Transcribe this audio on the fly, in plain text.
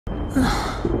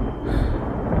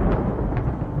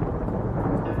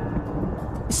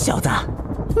小子，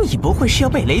你不会是要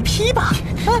被雷劈吧？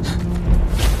啊！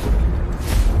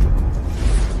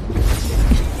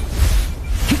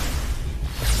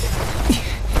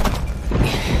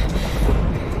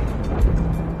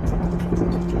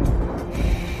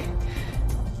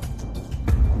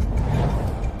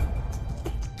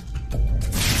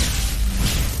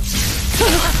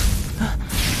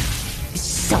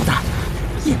小子，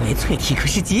因为淬体可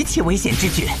是极其危险之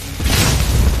举，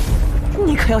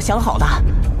你可要想好了。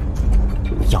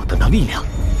 要得到力量，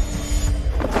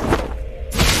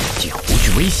就要不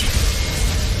惧危险。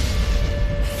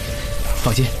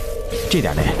放心，这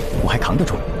点累我还扛得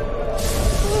住。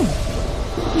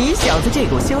你小子这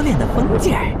股修炼的疯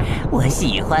劲儿，我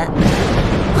喜欢。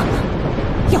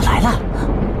要来了，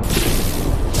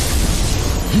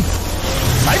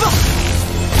来吧！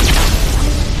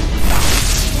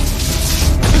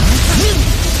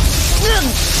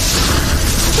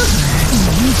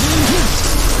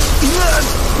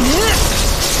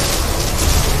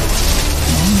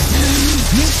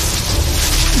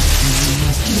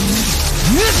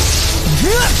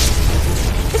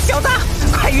小子，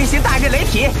快运行大日雷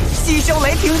体，吸收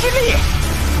雷霆之力！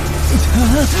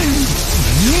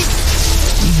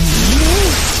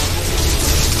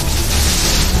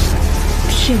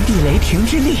天地雷霆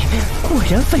之力，果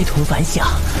然非同凡响。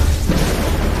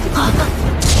啊！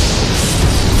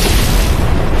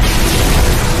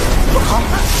不好！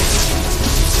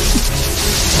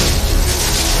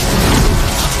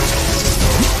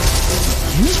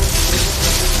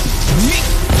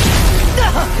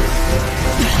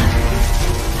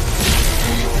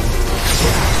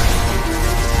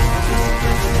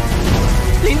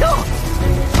 林动，啊！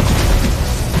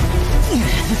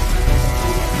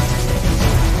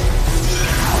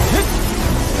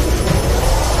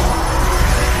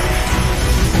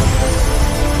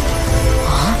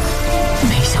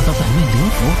没想到本命灵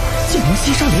符竟能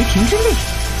吸收雷霆之力。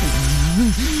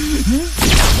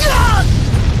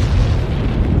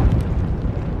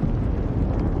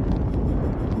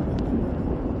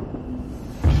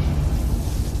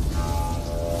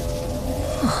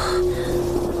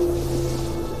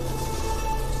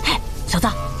小子，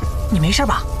你没事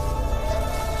吧？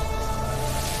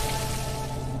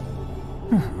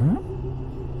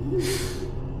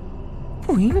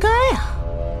不应该啊，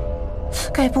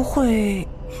该不会……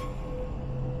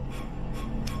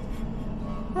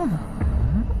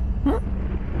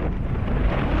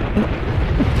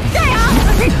加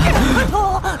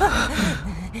油！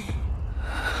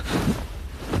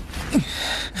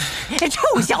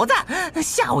臭小子，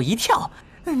吓我一跳，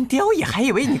雕爷还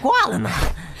以为你挂了呢。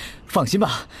 放心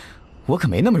吧，我可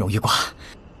没那么容易挂。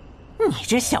你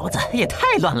这小子也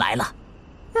太乱来了。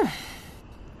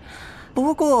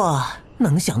不过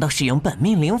能想到使用本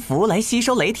命灵符来吸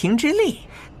收雷霆之力，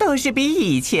倒是比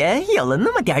以前有了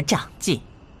那么点长进。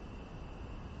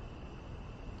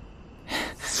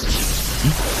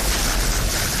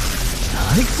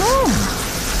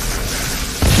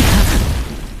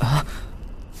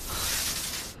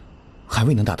还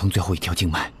未能打通最后一条经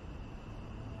脉。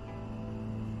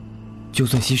 就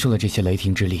算吸收了这些雷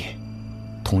霆之力，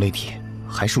同雷体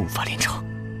还是无法炼成。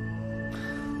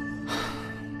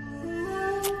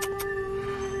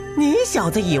你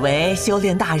小子以为修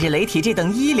炼大日雷体这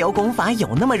等一流功法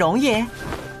有那么容易？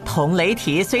同雷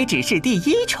体虽只是第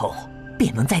一重，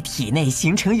便能在体内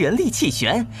形成元力气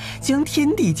旋，将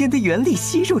天地间的元力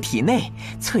吸入体内，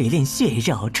淬炼血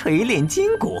肉，锤炼筋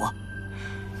骨。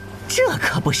这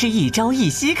可不是一朝一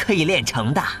夕可以炼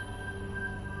成的。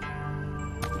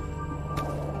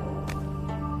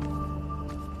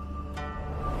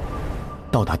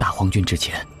 到达大荒军之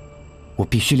前，我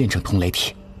必须炼成同雷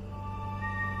体。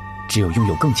只有拥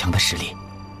有更强的实力，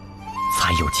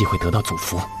才有机会得到祖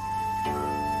符。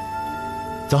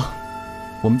走，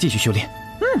我们继续修炼。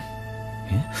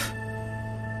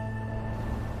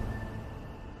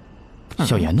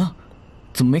小妍呢？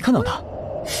怎么没看到他？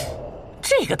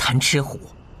这个贪吃虎，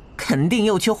肯定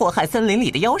又去祸害森林里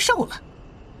的妖兽了。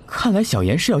看来小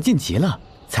妍是要晋级了，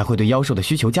才会对妖兽的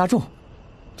需求加重。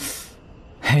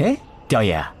嘿。 雕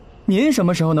爷，您什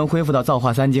么时候能恢复到造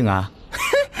化三境啊？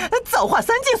造化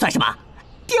三境算什么？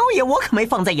雕爷我可没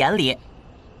放在眼里。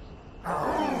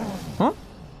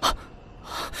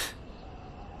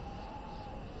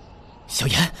小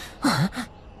妍，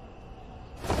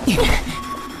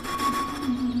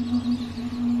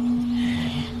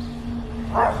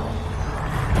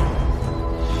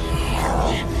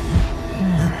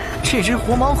这只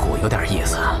狐牦虎有点意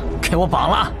思，给我绑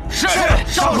了。是，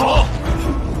少主。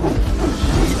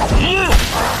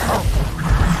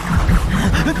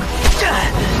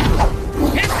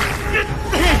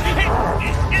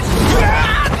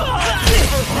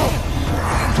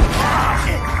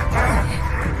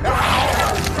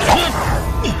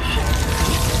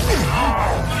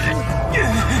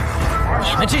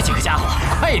你们这几个家伙，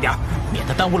快一点，免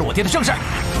得耽误了我爹的正事。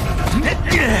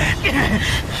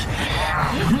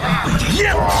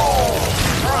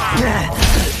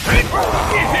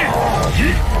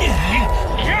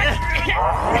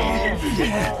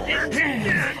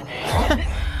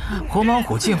活蟒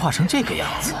虎进化成这个样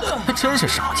子，还真是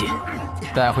少见。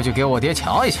带回去给我爹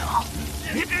瞧一瞧。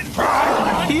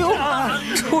哟，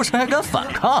畜生还敢反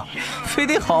抗，非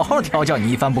得好好调教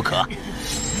你一番不可。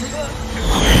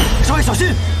少爷小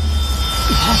心！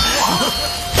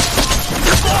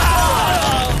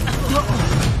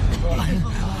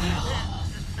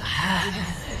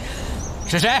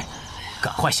是谁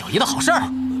敢坏小爷的好事儿？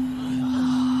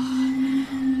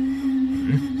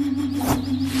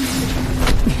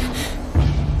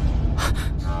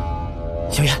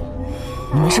小爷，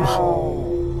你没事吧？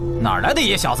哪来的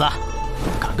野小子，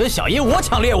敢跟小爷我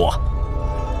抢猎物？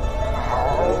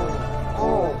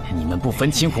你们不分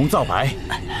青红皂白，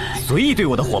随意对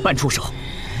我的伙伴出手，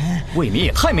未免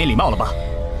也太没礼貌了吧？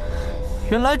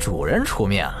原来主人出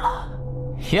面了，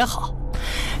也好，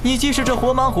你既是这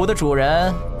活蟒虎的主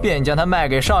人，便将它卖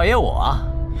给少爷我，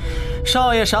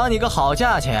少爷赏你个好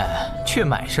价钱，去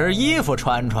买身衣服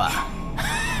穿穿。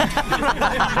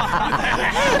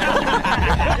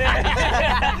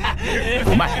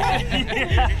不卖，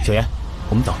小爷，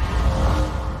我们走。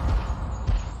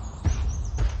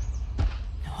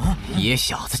野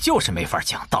小子就是没法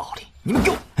讲道理，你们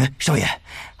给我！少爷，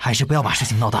还是不要把事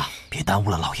情闹大，别耽误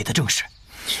了老爷的正事。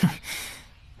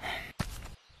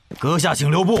阁下请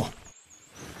留步。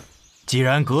既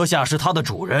然阁下是他的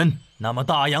主人，那么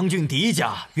大杨郡狄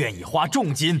家愿意花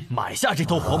重金买下这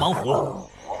头活蟒虎，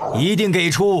一定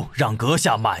给出让阁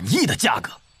下满意的价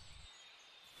格。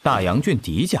大杨郡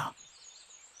狄家，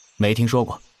没听说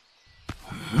过。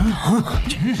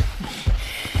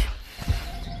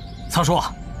仓叔，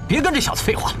别跟这小子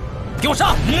废话，给我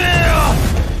上！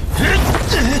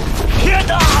天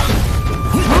哪！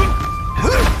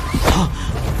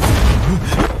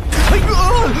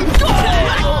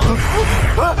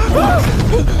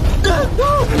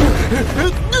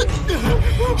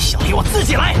小爷我自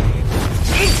己来！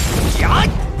呀，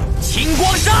青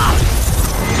光杀！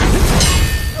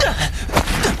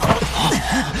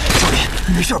少爷，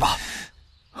你没事吧？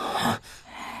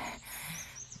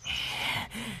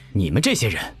你们这些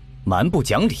人蛮不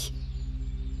讲理，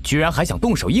居然还想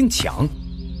动手硬抢！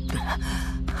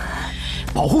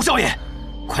保护少爷，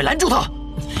快拦住他！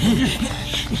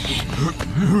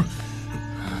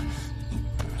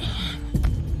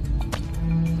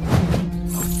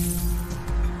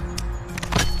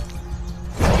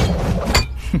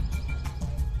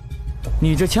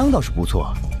你这枪倒是不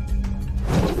错，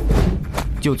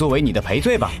就作为你的赔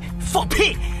罪吧。放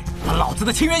屁！把老子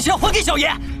的清源枪还给小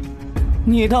爷！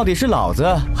你到底是老子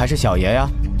还是小爷呀？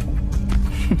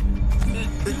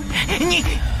你，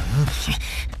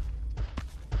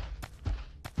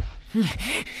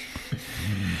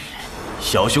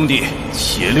小兄弟，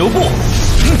且留步！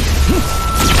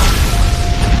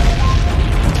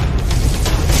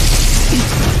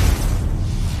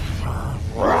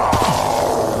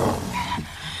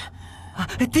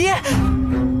爹！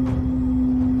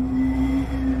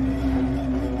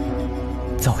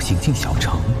造型进小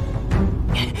城。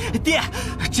爹，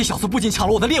这小子不仅抢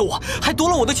了我的猎物，还夺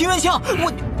了我的清源枪。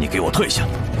你给我退下！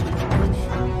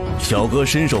小哥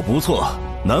身手不错，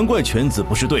难怪犬子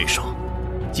不是对手。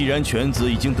既然犬子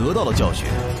已经得到了教训，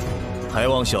还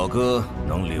望小哥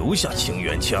能留下清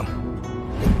源枪。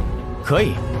可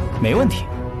以，没问题。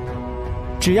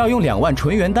只要用2万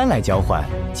纯元丹来交换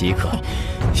即可。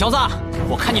小子，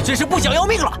我看你真是不想要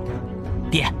命了！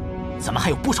爹，咱们还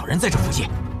有不少人在这附近，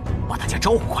把大家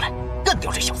招呼过来，干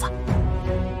掉这小子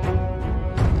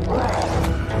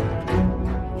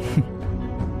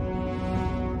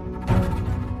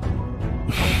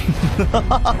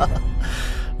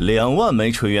！2万枚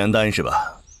纯元丹是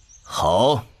吧？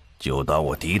好，就当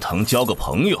我狄腾交个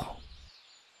朋友。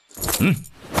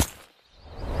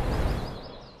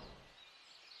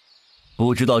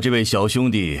不知道这位小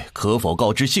兄弟可否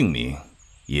告知姓名，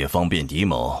也方便狄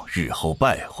某日后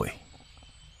拜会。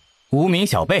无名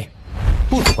小辈，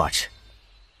不足挂齿。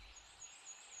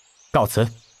告辞。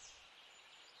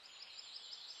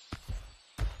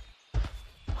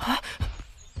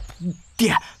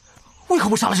爹，为何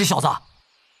不杀了这小子？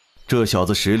这小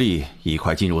子实力已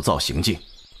快进入造型境，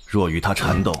若与他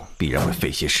缠斗，必然会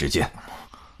费些时间。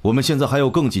我们现在还有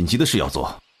更紧急的事要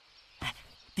做。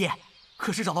爹，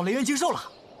可是找到雷元精兽了？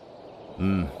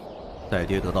待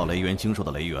爹得到雷元精兽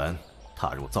的雷元，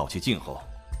踏入造气境后，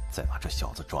再把这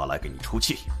小子抓来给你出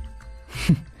气。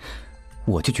哼，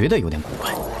我就觉得有点古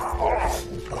怪。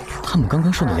他们刚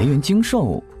刚说的雷元精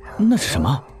兽，那是什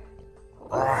么？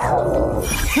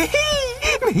嘿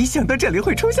嘿，没想到这里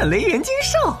会出现雷源金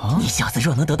兽。你小子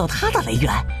若能得到它的雷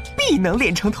源，必能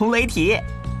炼成同雷体。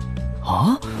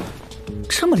啊，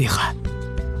这么厉害，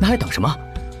那还等什么？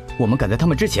我们赶在他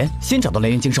们之前先找到雷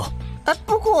源金兽。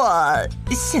不过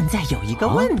现在有一个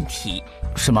问题。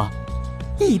什么？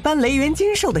一般雷源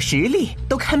金兽的实力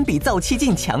都堪比造气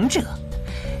境强者，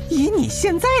以你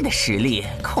现在的实力，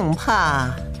恐怕……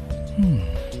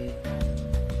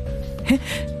嘿，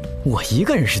我一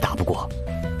个人是打不过，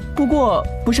不过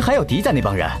不是还有敌在那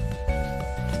帮人？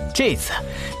这次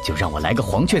就让我来个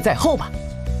黄雀在后吧。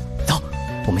走，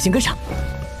我们先跟上。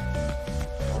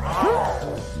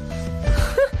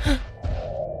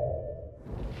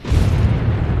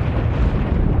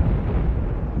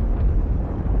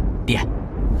爹，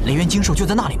雷源金兽就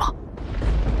在那里吗？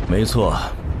没错，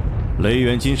雷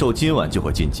源金兽今晚就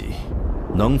会晋级，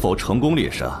能否成功猎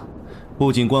杀，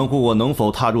不仅关乎我能否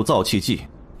踏入造气季，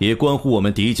也关乎我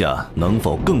们狄家能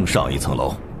否更上一层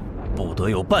楼，不得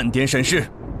有半点闪失。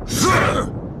是。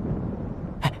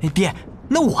哎，爹，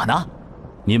那我呢？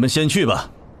你们先去吧。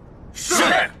是。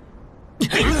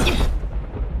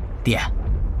爹，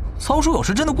曹叔有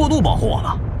时真的过度保护我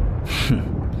了。哼，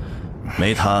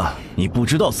没他你不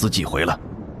知道死几回了。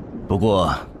不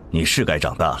过你是该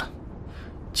长大了，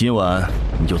今晚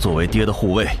你就作为爹的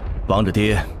护卫，帮着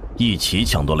爹一起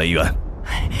抢夺雷源。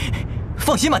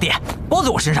放心吧，爹，包在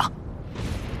我身上。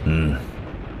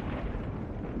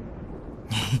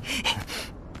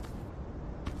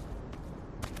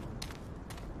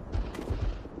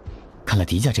看来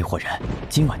狄家这伙人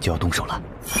今晚就要动手了。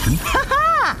哈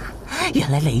哈，原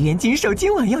来雷源金兽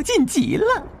今晚要晋级了。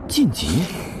晋级？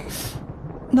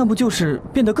那不就是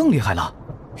变得更厉害了？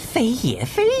非也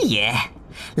非也，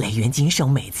雷源金兽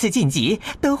每次晋级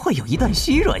都会有一段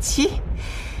虚弱期。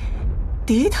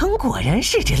狄腾果然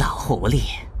是只老狐狸，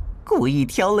故意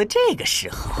挑了这个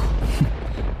时候。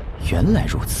原来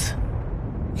如此，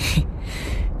嘿，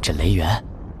这雷源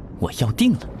我要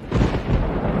定了。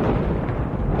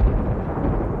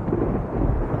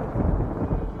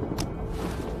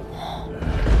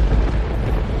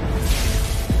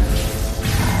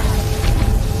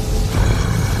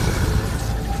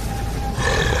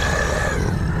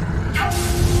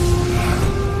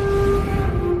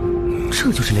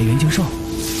这就是雷源金兽。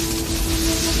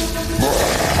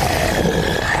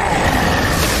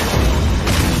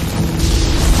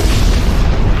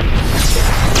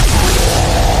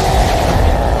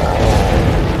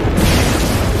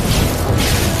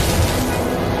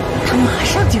他马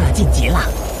上就要晋级了。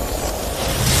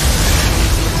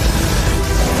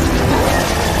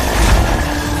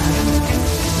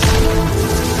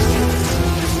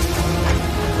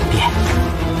爹，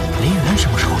雷源什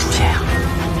么时候出现呀？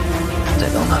再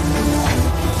等等。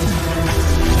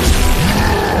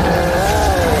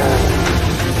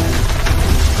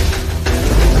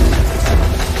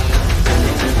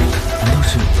难道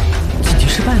是晋级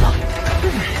失败了？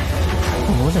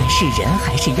无论是人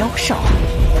还是妖兽，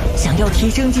想要提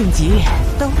升晋级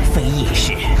都非易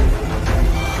事。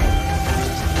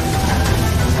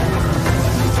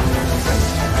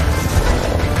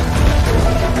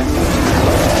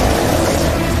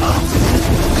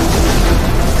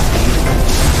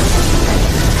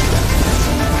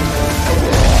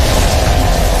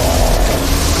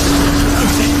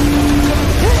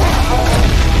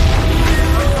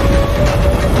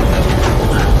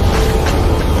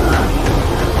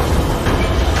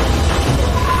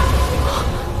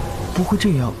不会这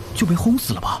样就被轰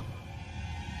死了吧？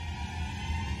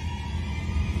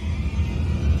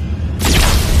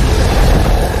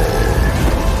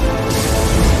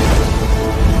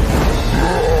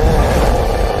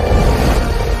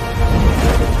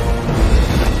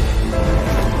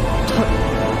他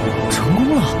成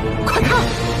功了！快看，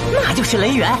那就是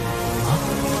雷源。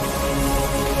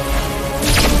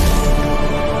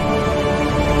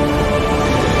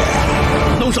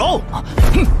动手！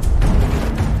哼！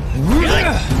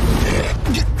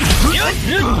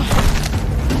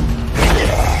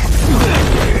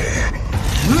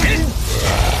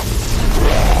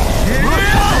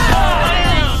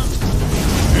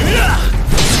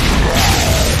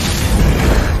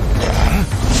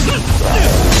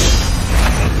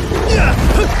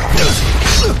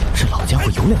这老家伙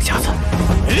有两下子。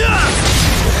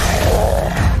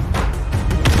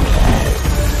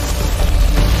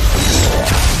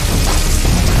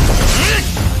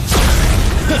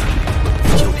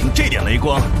就凭这点雷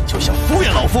光就想敷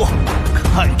衍老夫？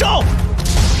看招！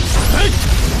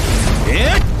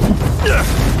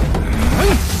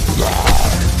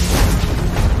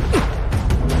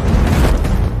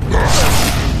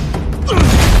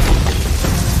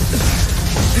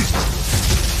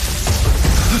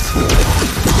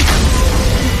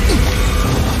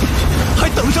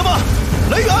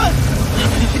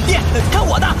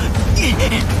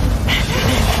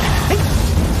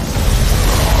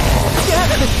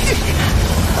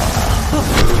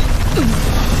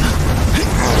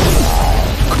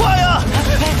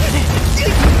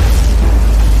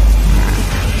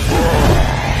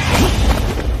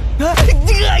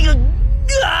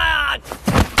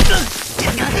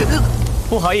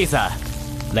好意思，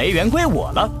雷源归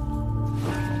我了。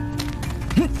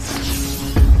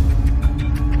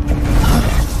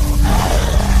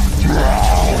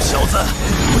小子，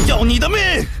我要你的命！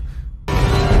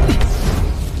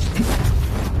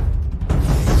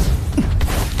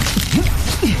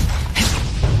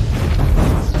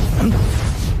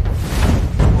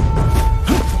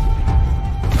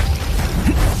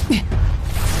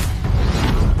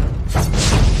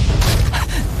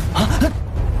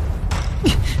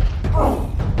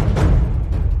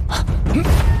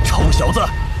臭小子，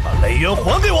把雷源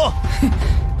还给我！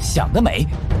想得美！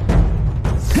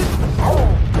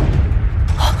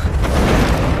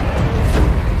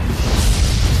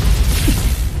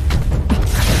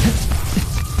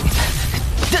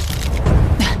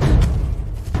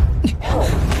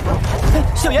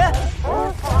小爷，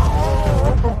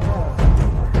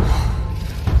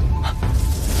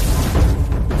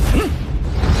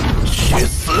去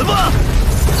死吧！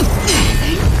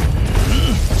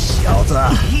小子，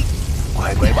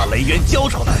乖乖把雷源交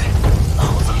出来，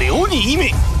老子留你一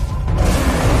命！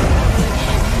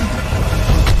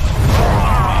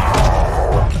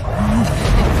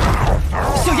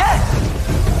小爷，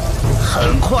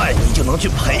很快你就能去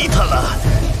陪他了。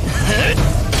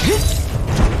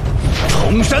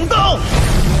冲山刀，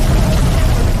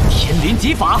天临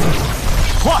极法，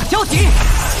化交集。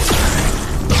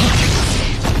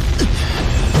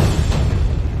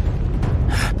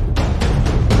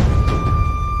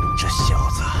这小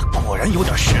子果然有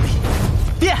点实力。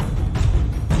变，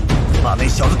把那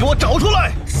小子给我找出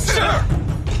来！是。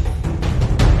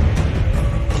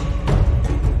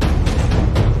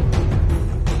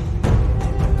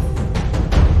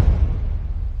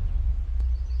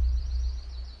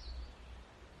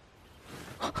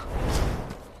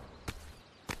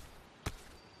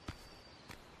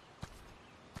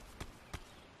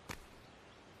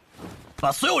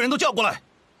把所有人都叫过来，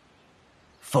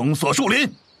封锁树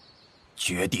林，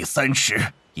掘地3尺，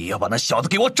也要把那小子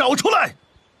给我找出来。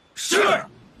是。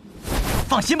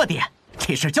放心吧，爹，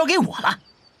这事交给我了。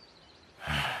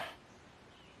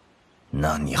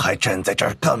那你还站在这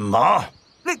儿干嘛？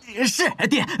是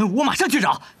爹，我马上去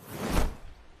找。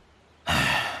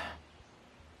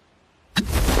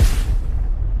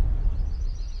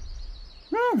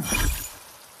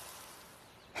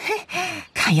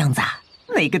看样子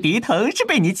那个狄腾是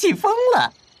被你气疯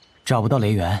了。找不到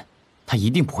雷源，他一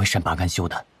定不会善罢甘休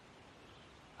的。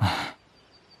唉，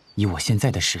以我现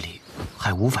在的实力，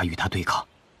还无法与他对抗。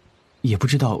也不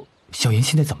知道小妍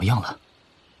现在怎么样了。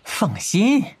放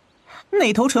心，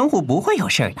那头蠢虎不会有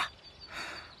事的。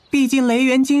毕竟雷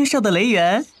源金兽的雷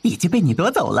源已经被你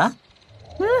夺走了。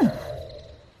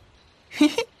嘿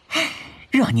嘿，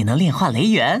若你能炼化雷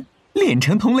源，炼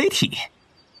成同雷体，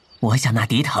我想那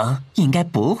狄腾应该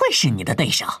不会是你的对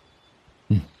手。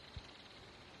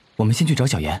我们先去找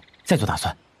小妍，再做打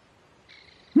算。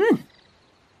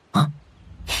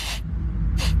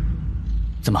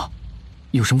怎么，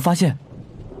有什么发现？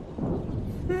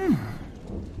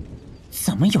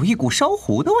怎么有一股烧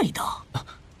糊的味道？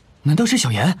难道是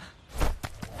小妍？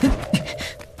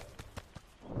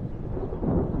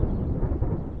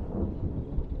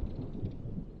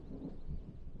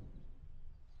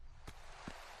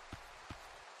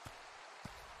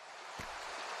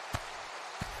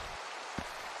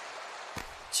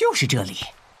就是这里。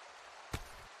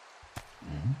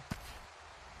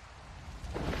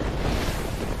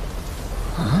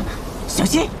小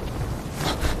心！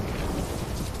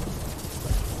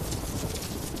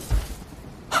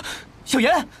小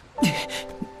妍，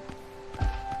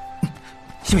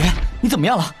小妍，你怎么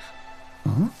样了？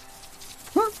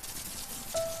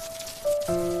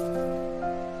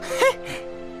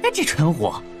这蠢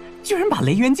虎居然把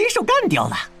雷源金兽干掉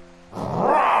了！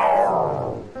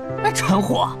蠢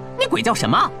虎，你鬼叫什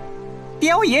么？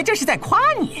雕爷这是在夸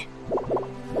你。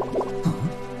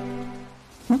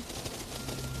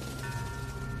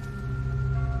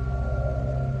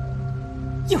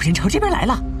有人朝这边来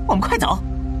了，我们快走！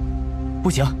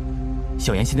不行，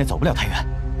小妍现在走不了太远。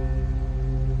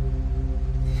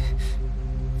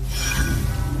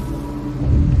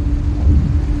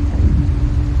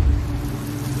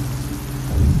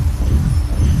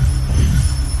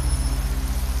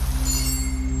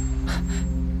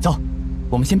走，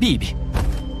我们先避一避。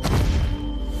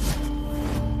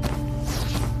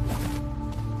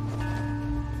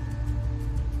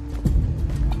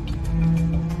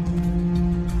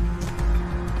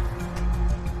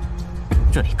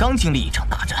这里刚经历一场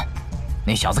大战，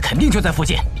那小子肯定就在附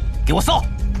近，给我搜！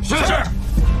是。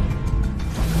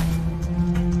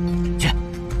去，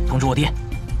通知我爹，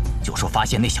就说发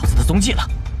现那小子的踪迹了。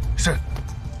是。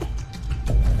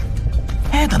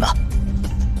哎，的呢？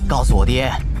告诉我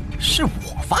爹，是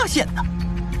我发现的。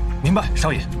明白，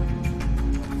少爷。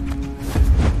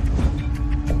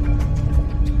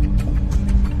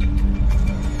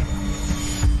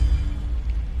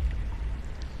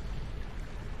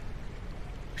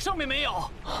上面没有，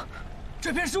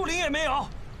这片树林也没有。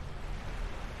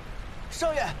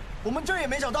少爷，我们这儿也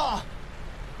没找到啊。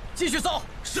继续搜。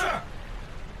是。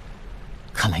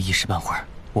看来一时半会儿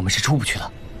我们是出不去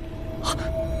了。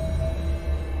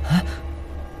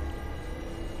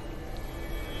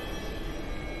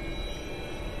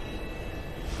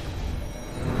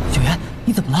小袁，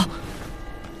你怎么了？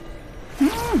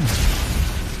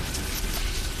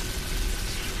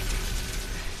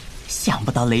想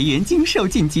不到雷元精兽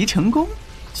晋级成功，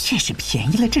却是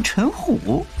便宜了这蠢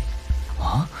虎。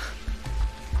啊？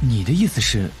你的意思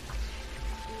是？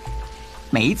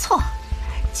没错，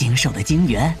精兽的精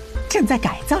元正在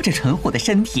改造这蠢虎的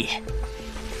身体。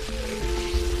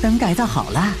等改造好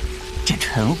了，这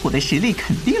蠢虎的实力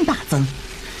肯定大增，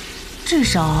至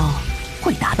少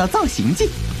会达到造型技。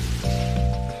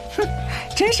哼，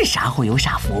真是傻虎有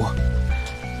傻福。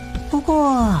不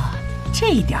过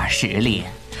这点实力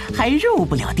还入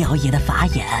不了雕爷的法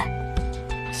眼。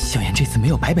小妍这次没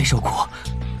有白白受苦。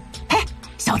嘿，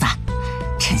小子，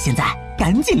趁现在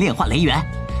赶紧炼化雷源，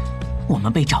我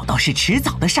们被找到是迟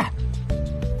早的事儿，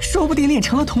说不定练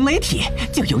成了同雷体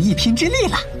就有一拼之力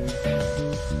了。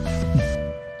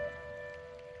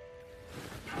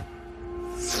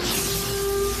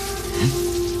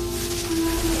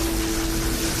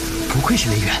不愧是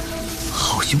雷源，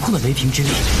好雄厚的雷霆之力。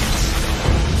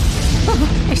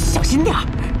小心点儿，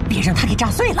别让它给炸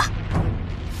碎了。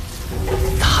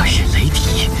他是雷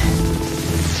体。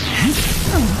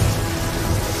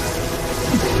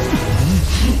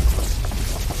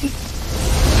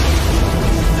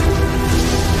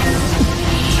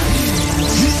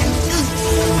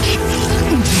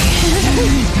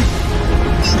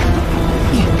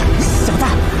小子，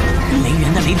雷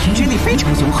源的雷霆之力非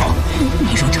常雄厚，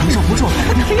你若承受不住，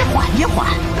可以缓一缓。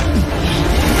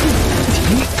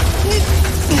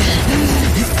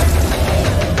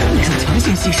你若强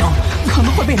行吸收，可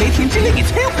能会被雷霆之力给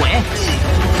摧毁。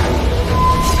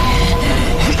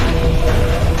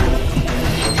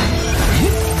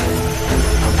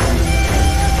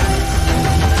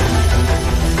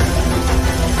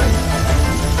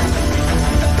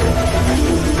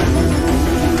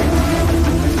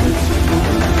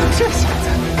这小子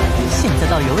现在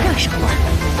倒有点手段。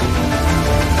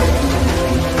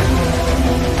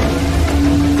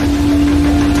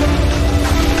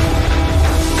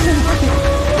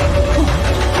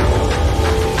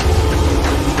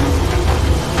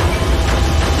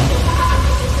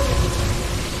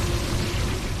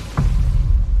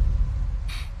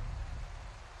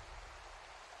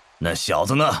那小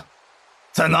子呢？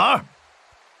在哪儿？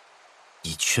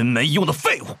一群没用的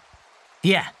废物！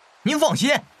爹，您放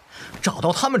心，找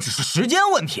到他们只是时间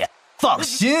问题。放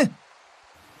心？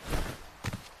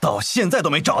到现在都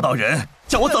没找到人，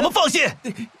叫我怎么放心？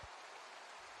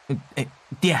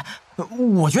爹，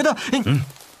我觉得，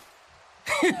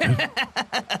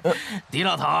狄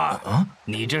老头，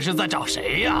你这是在找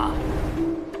谁呀？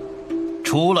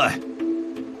出来！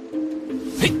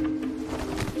嘿，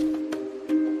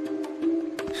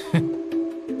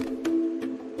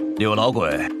六老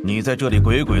鬼，你在这里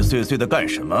鬼鬼祟祟的干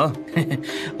什么？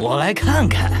我来看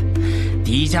看，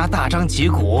狄家大张旗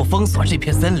鼓封锁这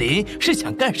片森林是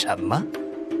想干什么？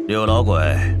六老鬼，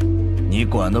你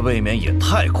管的未免也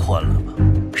太宽了吧？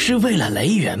是为了雷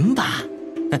源吧？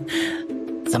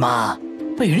怎么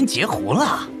被人截胡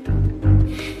了？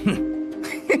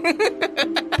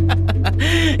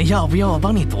要不要我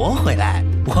帮你夺回来？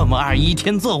我们21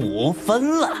天作5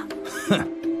分了。哼，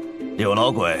六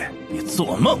老鬼，你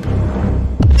做梦！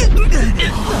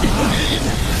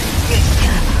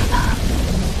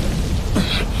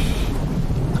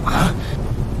啊！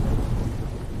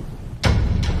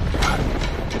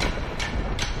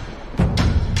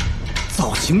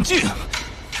造型镜，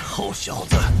臭小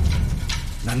子，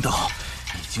难道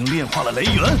已经炼化了雷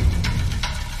源？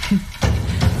哼，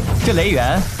这雷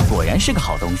源果然是个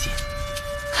好东西，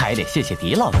还得谢谢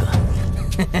狄老哥。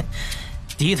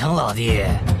狄腾老弟，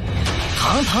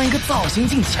堂堂一个造型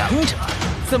镜强者，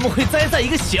怎么会栽在一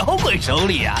个小鬼手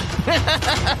里啊？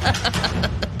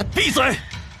闭嘴，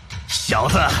小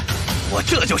子！我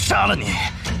这就杀了你，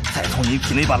再从你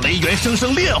体内把雷源生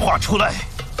生炼化出来。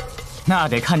那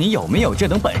得看你有没有这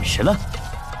等本事了。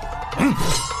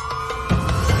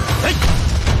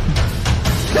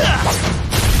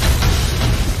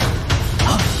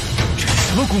啊！这是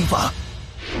什么功法？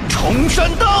重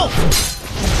山刀！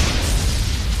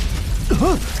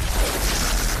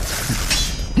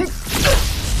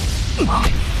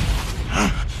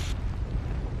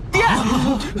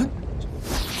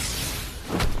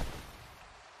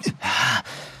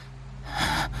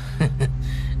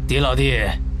老弟，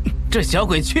这小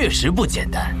鬼确实不简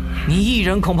单，你一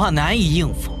人恐怕难以应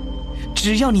付。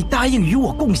只要你答应与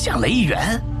我共享雷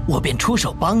源，我便出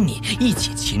手帮你一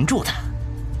起擒住他。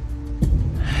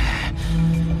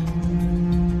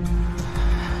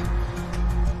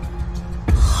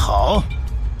好，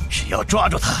只要抓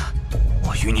住他，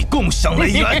我与你共享雷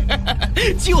源。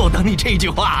就等你这句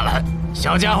话了，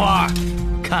小家伙，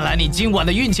看来你今晚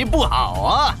的运气不好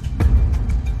啊。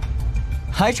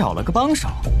还找了个帮手。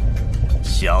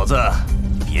小子，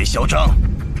别嚣张！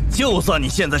就算你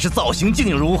现在是造型镜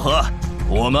又如何？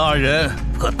我们二人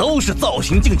可都是造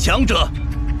型镜强者。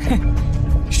哼，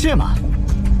是吗？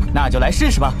那就来试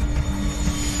试吧。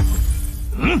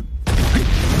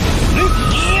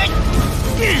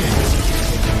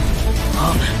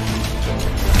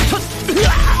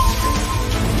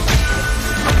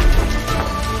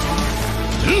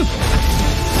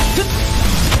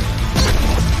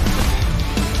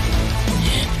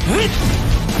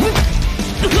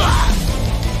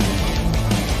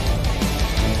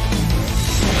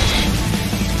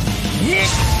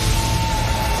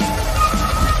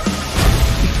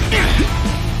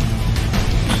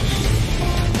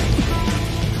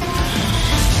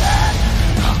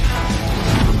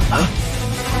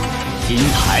金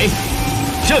台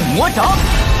镇魔掌，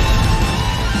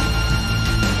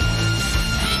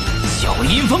小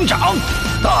阴风掌，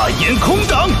大眼空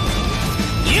掌，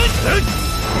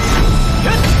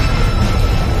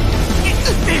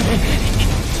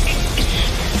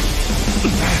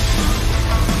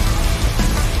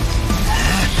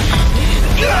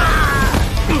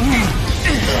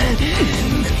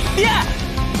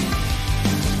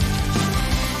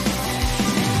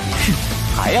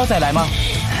还要再来吗？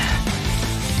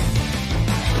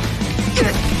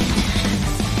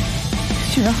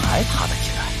居然还爬得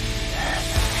起来！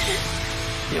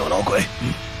六老鬼，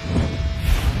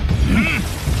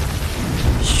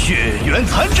血缘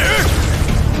残指，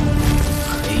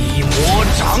黑魔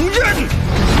掌刃，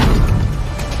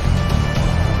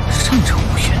胜者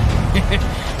无怨，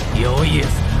有意思，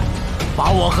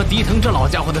把我和迪腾这老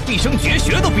家伙的毕生绝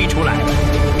学都逼出来了。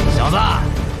小子，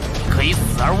你可以死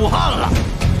而无憾了。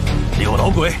六老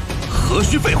鬼，何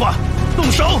须废话，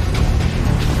动手！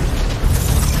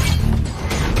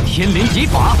天灵极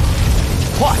法，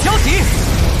化消息，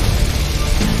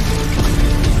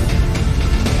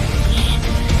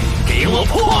给我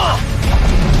破！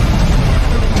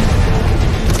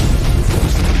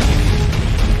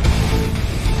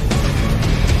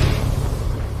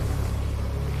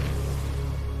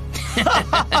哈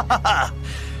哈哈哈！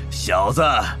小子，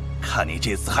看你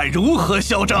这次还如何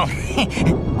嚣张！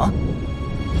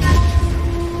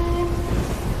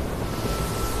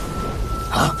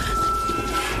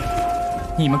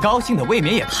你们高兴的未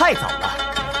免也太早了。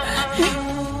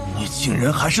你竟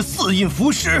然还是四印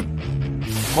符使！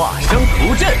化生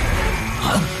符阵，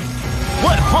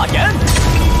万化眼，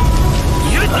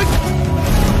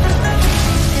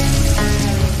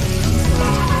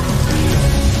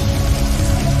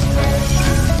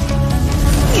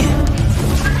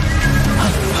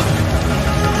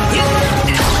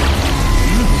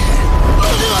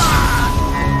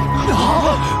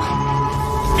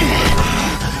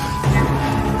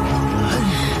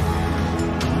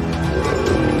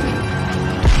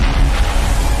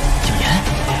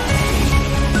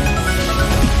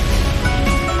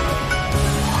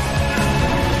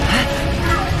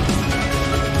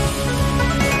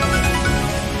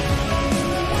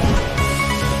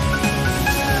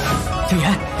九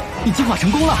言，你进化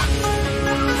成功了，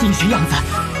你这样子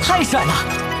太帅了。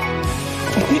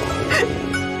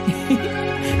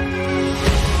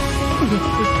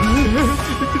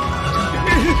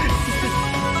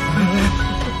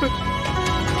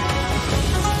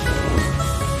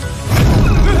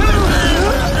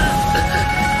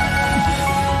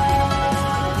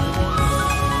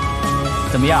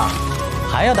怎么样，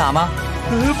还要打吗？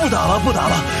不打了，不打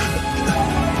了。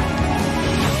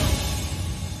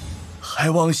还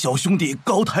望小兄弟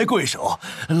高抬贵手，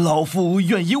老夫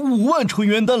愿以5万纯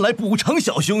元丹来补偿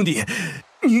小兄弟，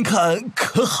您看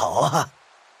可好啊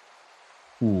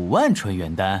？5万纯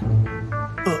元丹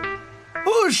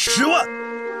？10万，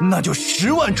那就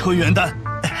10万纯元丹。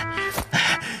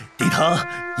迪腾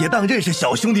也当认识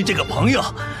小兄弟这个朋友。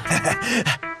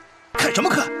看什么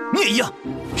看？你也一样。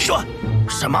10万。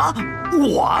什么？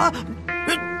我？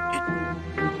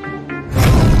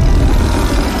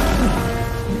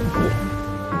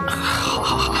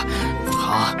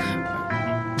好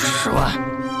，10万。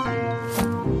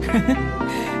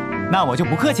那我就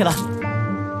不客气了。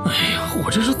哎呀，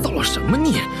我这是造了什么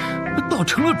孽，倒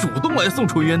成了主动来送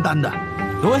纯元丹的。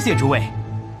多谢诸位。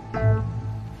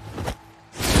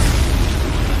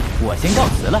先告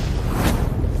辞了。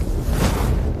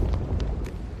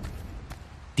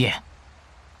爹，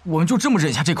我们就这么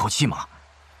忍下这口气吗？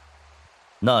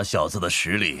那小子的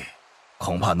实力，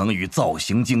恐怕能与造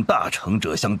型境大成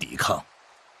者相抵抗，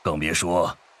更别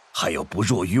说还有不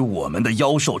弱于我们的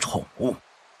妖兽宠物。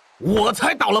我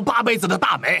才倒了8辈子的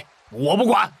大霉，我不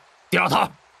管。第二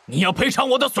套，你要赔偿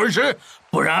我的损失，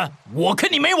不然我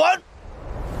跟你没完。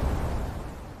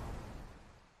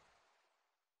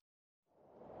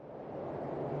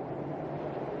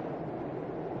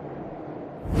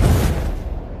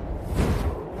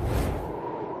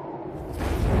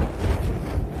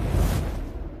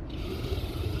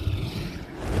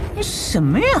什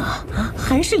么呀？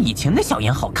还是以前的小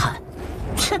妍好看，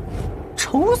切，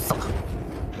丑死了！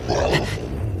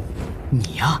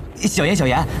你呀，小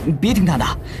妍，别听他的，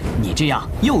你这样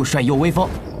又帅又威风。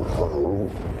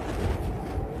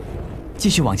继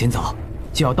续往前走，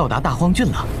就要到达大荒郡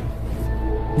了。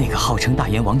那个号称大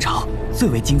燕王朝最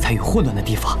为精彩与混乱的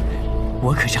地方，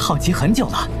我可是好奇很久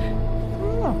了。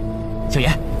小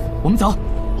妍，我们走。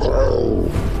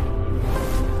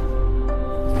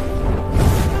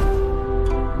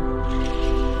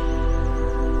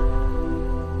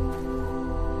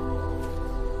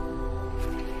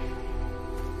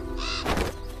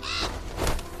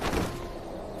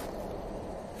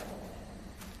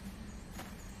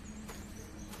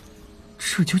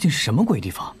这究竟是什么鬼地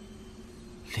方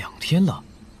？2天了，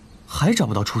还找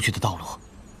不到出去的道路。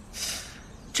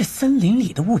这森林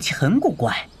里的雾气很古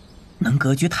怪，能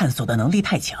隔绝探索的能力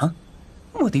太强，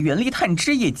我的原力探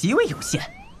知也极为有限。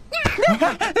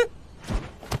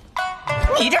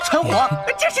你这蠢货，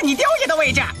这是你雕爷的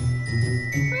位置。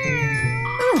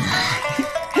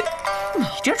你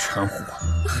这蠢货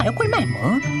还会卖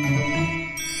萌？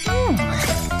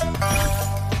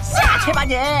下去吧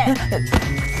你！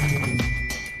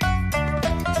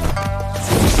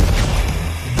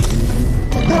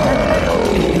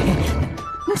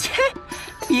切！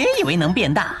别以为能变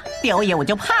大，雕爷我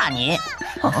就怕你。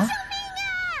啊！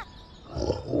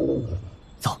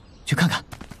走，去看看。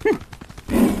你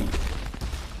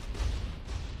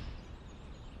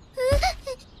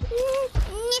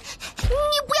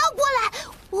不要过来！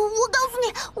我告诉你，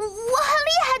我很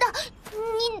厉害的。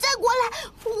你再过来，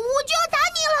我就要打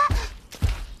你了。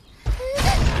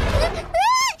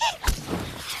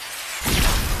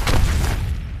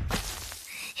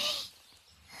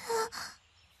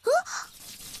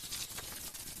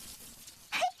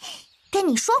跟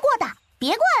你说过的，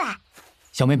别过来。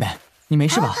小妹妹，你没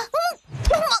事吧？谁？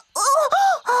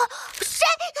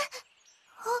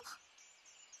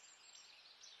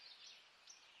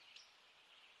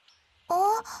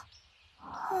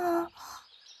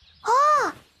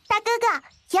大哥哥，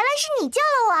原来是你救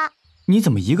了我。你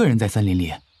怎么一个人在森林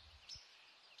里？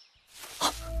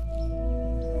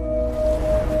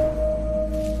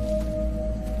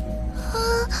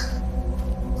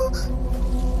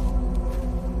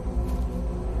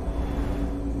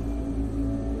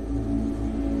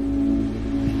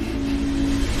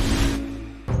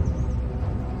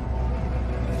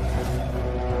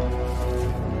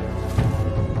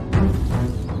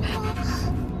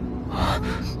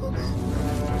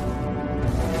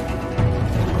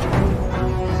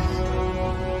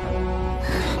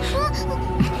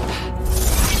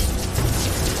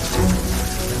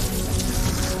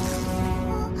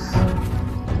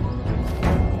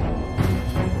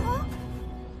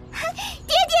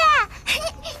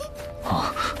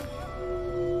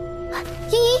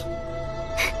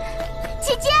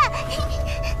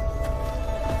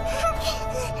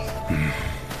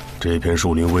这片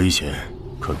树林危险，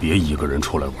可别一个人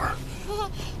出来玩。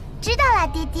知道了，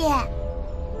爹爹。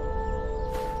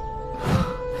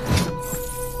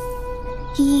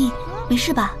依依，没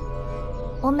事吧？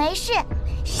我没事，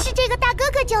是这个大哥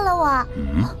哥救了我。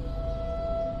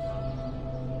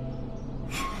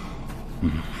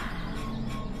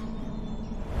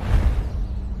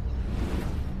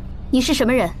你是什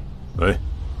么人？哎，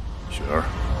雪儿，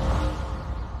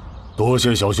多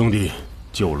谢小兄弟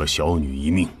救了小女一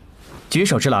命。举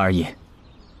手之劳而已。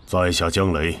在下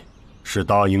江雷，是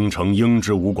大英城鹰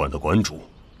之武馆的馆主，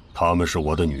他们是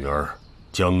我的女儿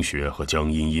江雪和江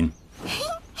茵茵。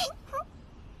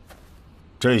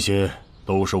这些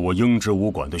都是我鹰之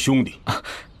武馆的兄弟。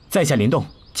在下林动，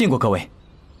见过各位。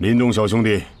林动小兄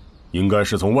弟，应该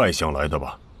是从外乡来的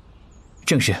吧？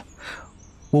正是。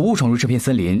我误闯入这片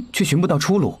森林，却寻不到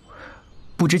出路，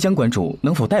不知江馆主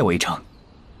能否带我一程？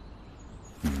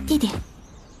弟弟，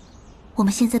我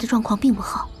们现在的状况并不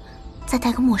好，再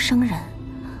带个陌生人，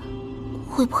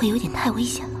会不会有点太危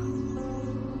险了？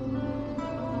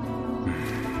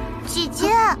姐姐，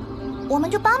我们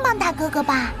就帮帮大哥哥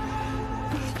吧。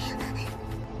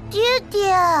爹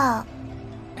爹。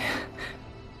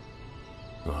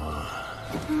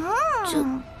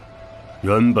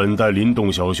原本带林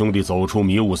动小兄弟走出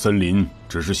迷雾森林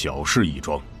只是小事一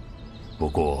桩，不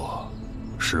过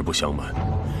实不相瞒，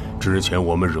之前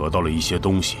我们惹到了一些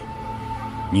东西，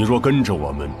你若跟着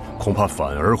我们，恐怕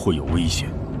反而会有危险。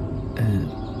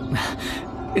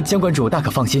将关主大可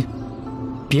放心，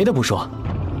别的不说，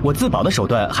我自保的手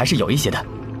段还是有一些的。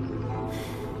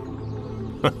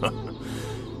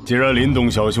既然林动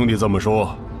小兄弟这么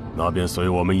说，那便随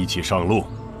我们一起上路。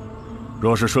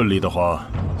若是顺利的话，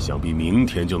想必明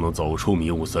天就能走出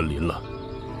迷雾森林了。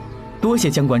多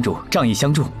谢江关主仗义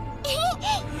相助。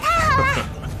太好了！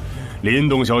林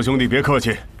动小兄弟别客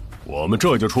气，我们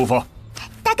这就出发。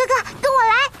大哥哥，跟我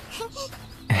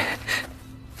来。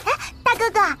大哥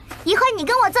哥，一会儿你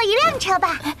跟我坐一辆车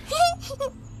吧。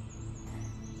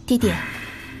爹爹，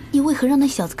你为何让那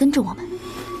小子跟着我们？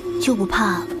就不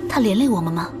怕他连累我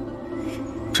们吗？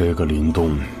这个林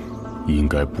动应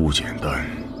该不简单。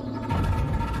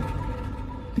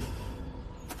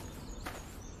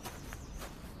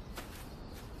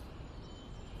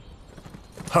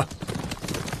哈，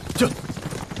这，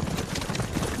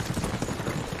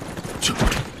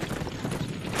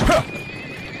哈。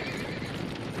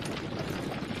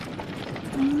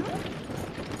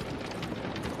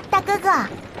大哥哥，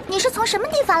你是从什么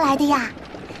地方来的呀？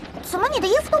怎么你的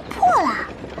衣服都破了？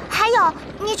还有，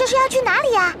你这是要去哪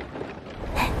里呀？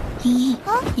茵茵，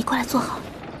你过来坐好。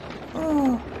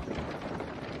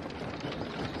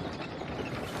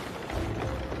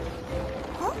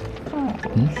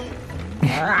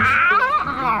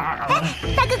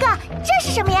大哥哥，这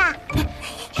是什么呀？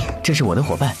这是我的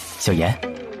伙伴小妍。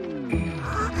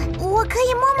我可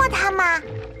以摸摸它吗？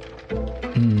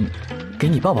给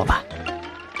你抱抱吧。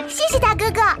谢谢大哥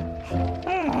哥。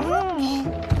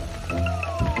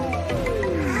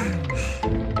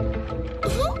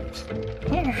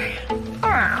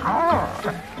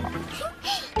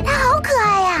它好可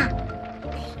爱呀，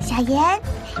小妍，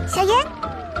小妍。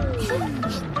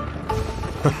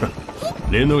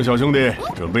林动小兄弟，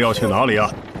准备要去哪里呀？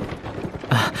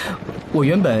我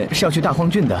原本是要去大荒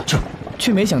郡的，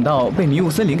却没想到被迷雾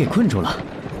森林给困住了。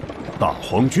大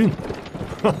荒郡？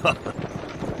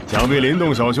想必林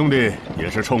动小兄弟也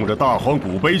是冲着大荒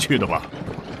古碑去的吧？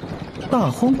大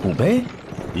荒古碑？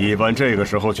一般这个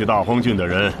时候去大荒郡的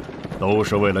人，都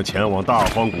是为了前往大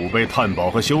荒古碑探宝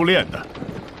和修炼的。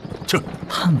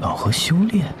探宝和修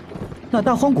炼？那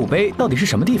大荒古碑到底是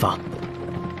什么地方？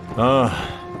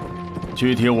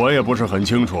具体我也不是很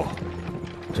清楚，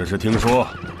只是听说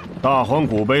大荒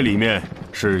古碑里面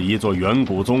是一座远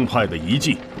古宗派的遗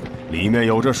迹，里面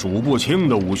有着数不清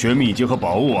的武学秘籍和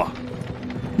宝物啊。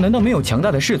难道没有强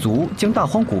大的氏族将大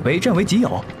荒古碑占为己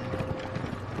有？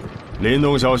林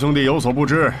动小兄弟有所不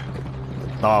知，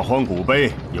大荒古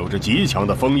碑有着极强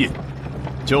的封印，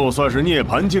就算是涅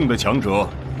槃境的强者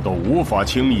都无法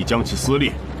轻易将其撕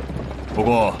裂。不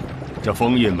过这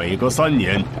封印每隔3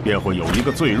年便会有一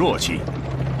个最弱期，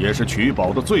也是取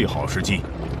宝的最好时机。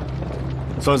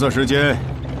算算时间，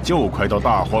就快到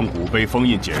大荒古碑封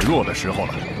印减弱的时候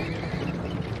了。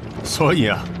所以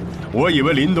啊，我以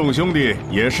为林动兄弟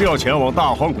也是要前往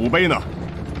大荒古碑呢。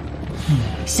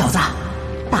小子，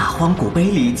大荒古碑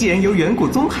里既然有远古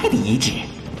宗派的遗址，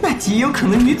那极有可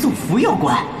能与祖符有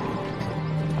关。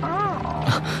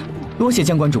多谢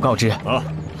江关主告知。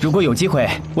如果有机会，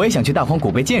我也想去大荒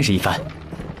古碑见识一番。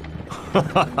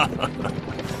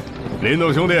林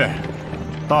动兄弟，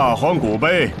大荒古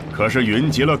碑可是云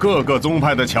集了各个宗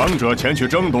派的强者前去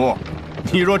争夺，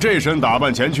你若这身打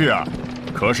扮前去啊，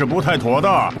可是不太妥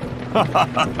的。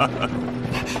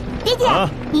爹爹，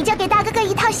你就给大哥哥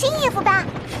一套新衣服吧。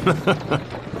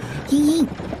茵茵，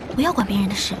不要管别人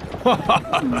的事。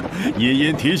茵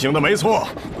茵提醒的没错。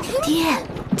爹，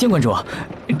江关主，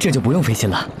这就不用费心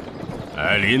了。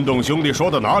林动兄弟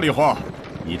说的哪里话？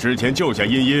你之前救下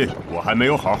茵茵，我还没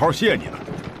有好好谢你呢。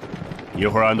一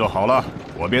会儿安顿好了，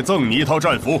我便赠你一套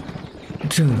战服。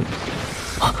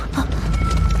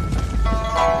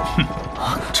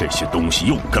这些东西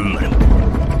又跟来了，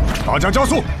大家加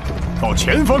速，到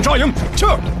前方扎营。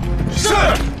是。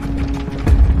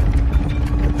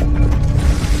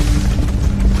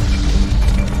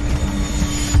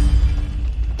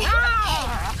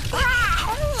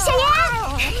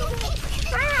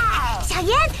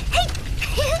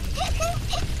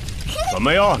怎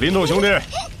么样，林动兄弟，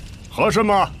合适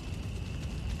吗？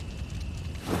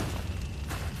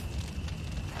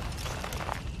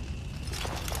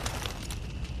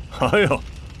哎呦，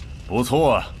不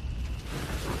错啊！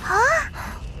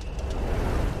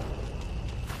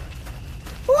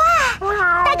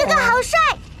哇，大哥哥好帅！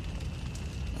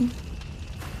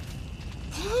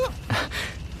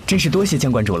真是多谢江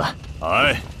馆主了。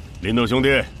哎，林动兄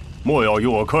弟，莫要与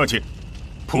我客气，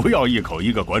不要一口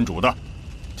一个馆主的，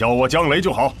叫我江雷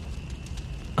就好。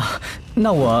啊，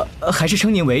那我还是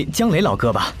称您为江雷老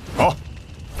哥吧。好，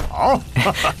好，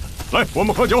来，我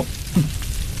们喝酒。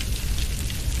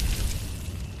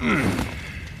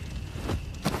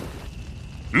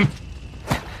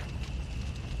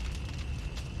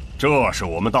这是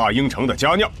我们大英城的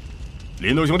佳酿，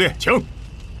林动兄弟，请。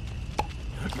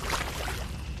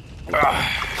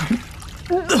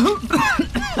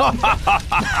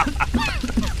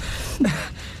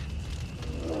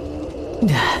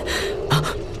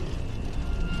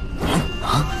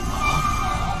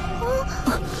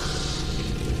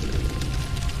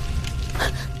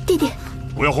弟弟，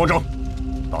不要慌张，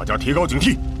大家提高警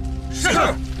惕。是。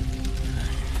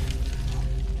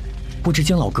不知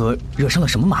江老哥惹上了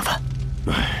什么麻烦？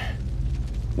唉，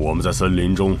我们在森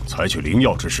林中采取灵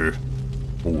药之时，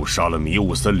误杀了迷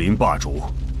雾森林霸主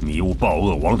迷雾豹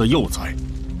恶王的幼崽，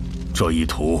这一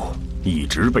途一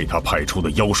直被他派出的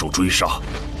妖兽追杀。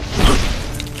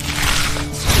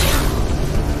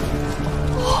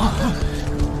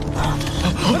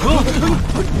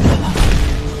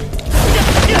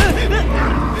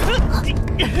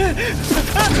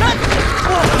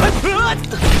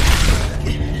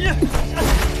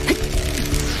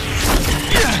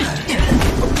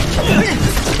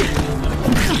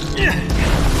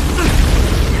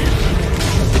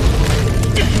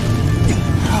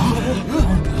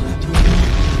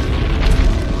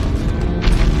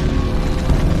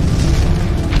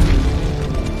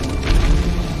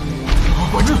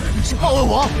果真是豹恶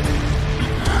王！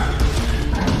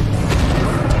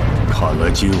看来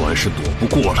今晚是躲不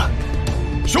过了。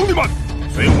兄弟们，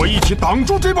随我一起挡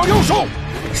住这帮妖兽！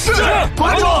是，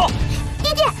馆主。弟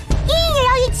弟，茵茵也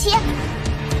要一起。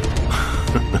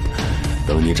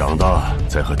等你长大，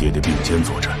再和爹爹并肩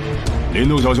作战。林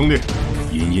动小兄弟，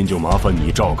茵茵就麻烦你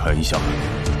照看一下了。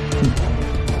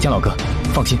江老哥，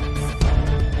放心。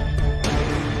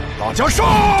大家上！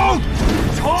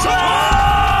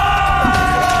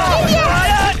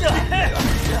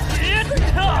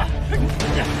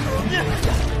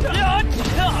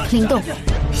林动，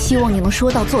希望你能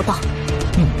说到做到。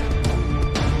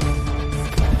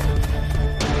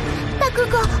大哥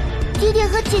哥，弟弟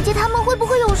和姐姐他们会不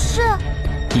会有事？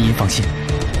茵茵放心，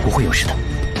不会有事的。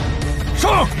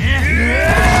上！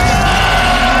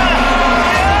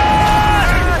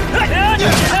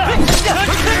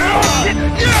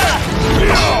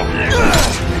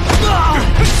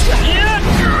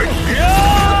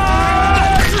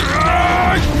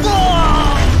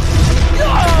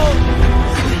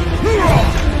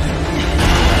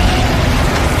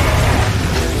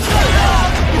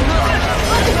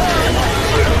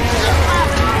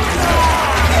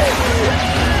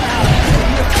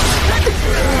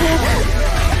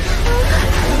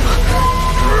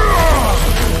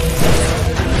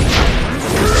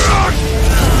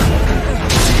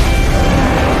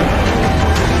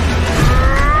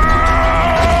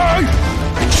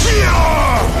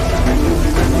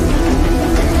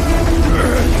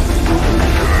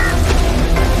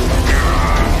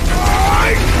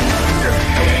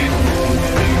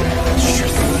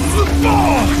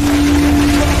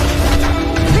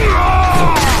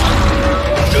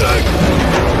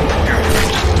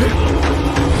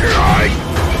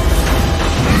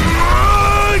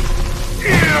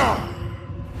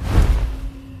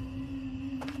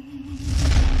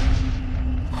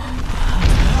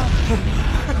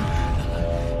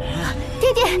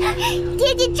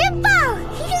爹爹真棒！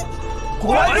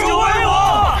馆主威我！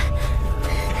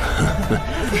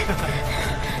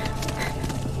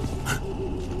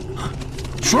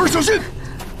水儿小心！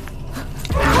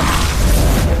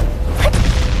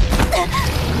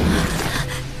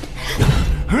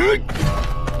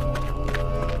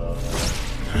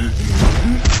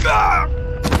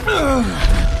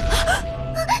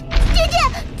姐姐，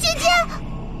姐姐，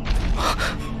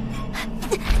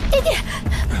爹爹，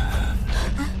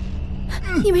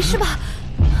你没事吧？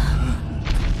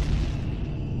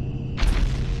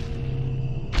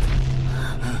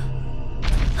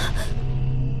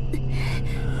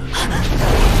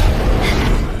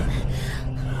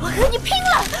我和你拼了！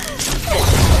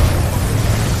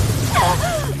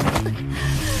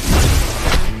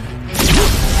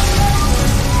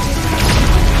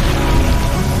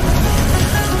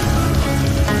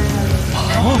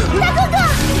大哥哥，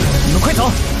你们快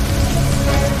走！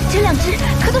这两只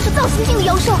可都是造型境的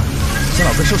妖兽。江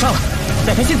老哥受伤了，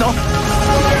带他先走。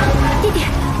弟弟，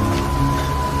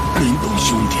林动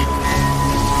兄弟，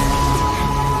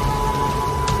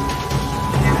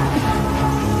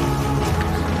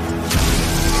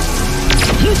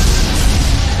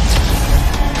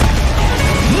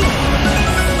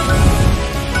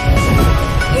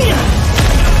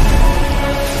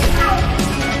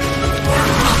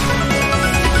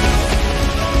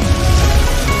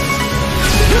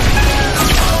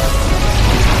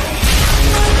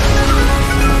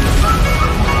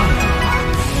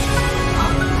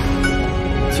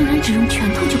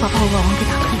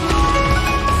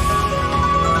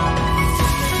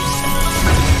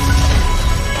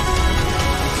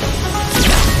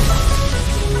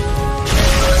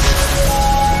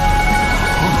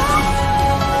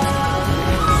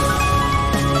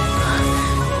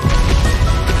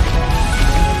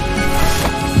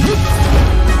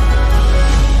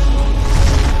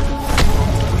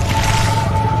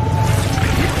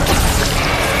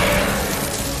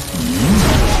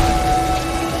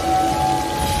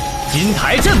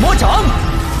魔掌。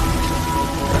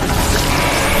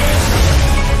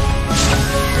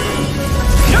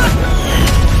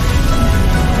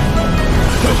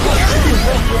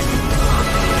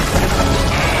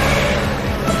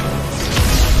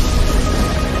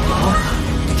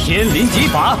天临极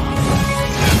法，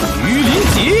雨临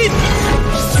极。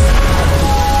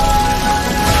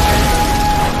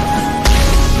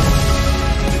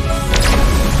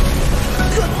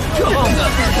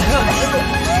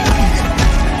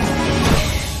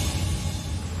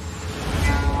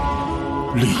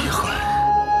厉害！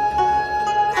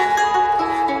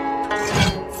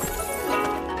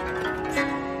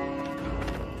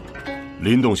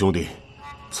林动兄弟，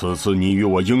此次你与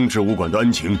我鹰之武馆的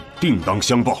恩情，定当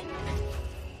相报。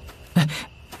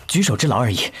举手之劳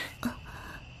而已。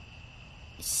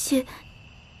谢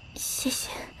谢。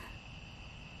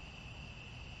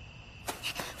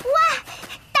哇，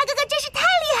大哥哥真是太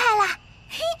厉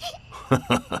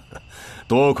害了！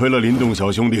多亏了林动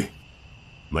小兄弟，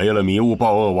没了迷雾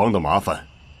豹恶王的麻烦，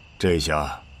这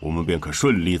下我们便可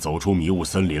顺利走出迷雾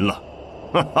森林了。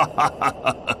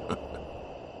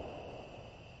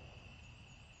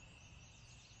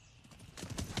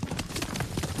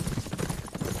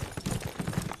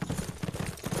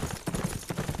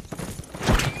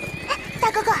大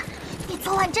哥哥，你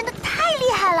昨晚真的太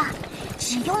厉害了，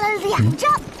只用了2招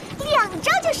，2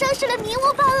招就收拾了迷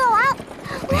雾豹恶王。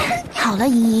好了，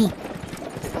莹莹。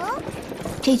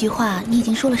这句话你已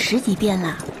经说了10几遍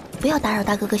了，不要打扰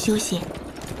大哥哥休息。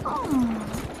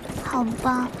好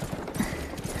吧。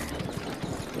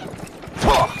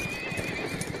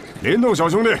林动小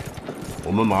兄弟，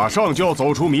我们马上就要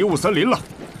走出迷雾森林了。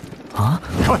啊！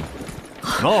看，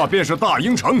那便是大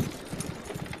鹰城。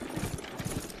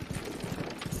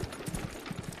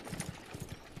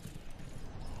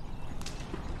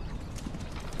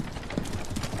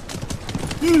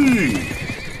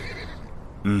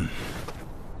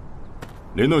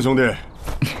林动兄弟，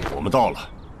我们到了。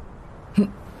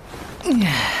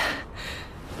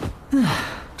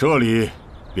这里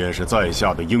便是在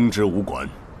下的鹰之武馆。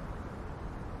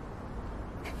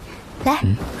来，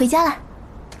回家了。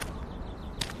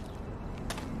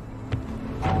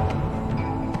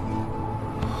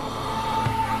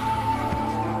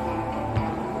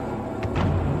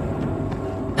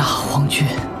大荒郡。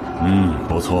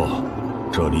不错，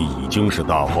这里已经是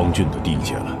大荒郡的地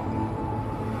界了。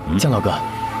江老哥，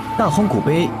大荒古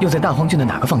碑又在大荒郡的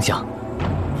哪个方向？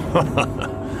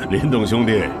林动兄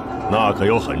弟，那可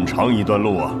有很长一段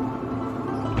路啊！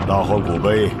大荒古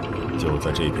碑就在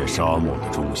这片沙漠的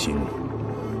中心。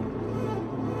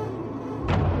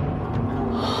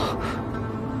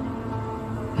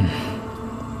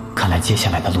看来接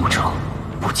下来的路程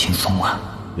不轻松啊！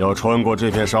要穿过这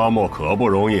片沙漠可不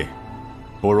容易，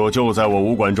不如就在我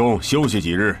武馆中休息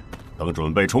几日，等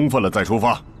准备充分了再出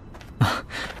发。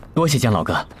多谢江老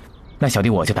哥，那小弟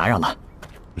我就打扰了。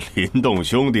林动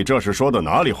兄弟，这是说的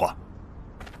哪里话？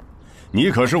你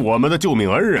可是我们的救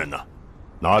命恩人呢，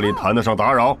哪里谈得上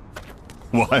打扰？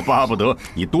我还巴不得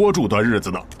你多住段日子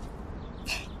呢。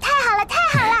太好了，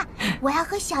太好了！我要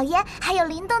和小妍还有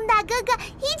林动大哥哥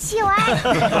一起玩。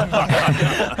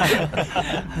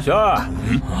雪儿，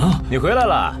你回来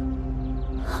了。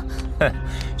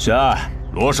雪儿，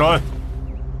罗山，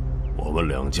我们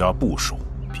两家不熟，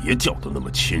别叫得那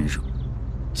么亲热。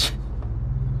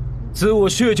自我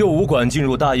血鹫武馆进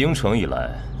入大鹰城以来，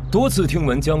多次听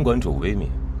闻江馆主威名，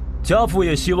家父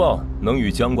也希望能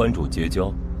与江馆主结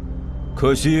交，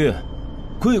可惜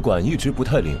贵馆一直不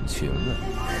太领情啊。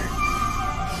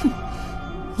哼，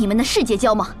你们那是结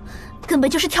交吗？根本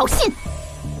就是挑衅。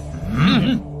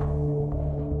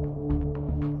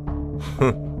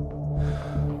哼，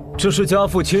这是家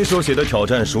父亲手写的挑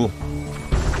战书，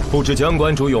不知江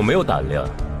馆主有没有胆量，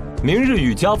明日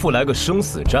与家父来个生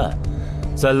死战，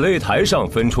在擂台上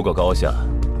分出个高下。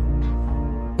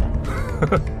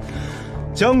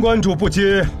江馆主不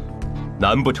接，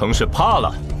难不成是怕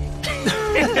了？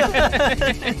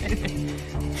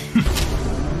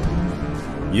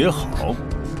也好，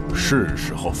是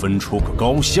时候分出个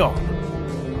高下了。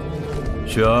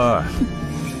雪儿，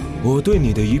我对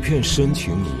你的一片深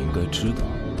情，你应该知道。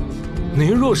你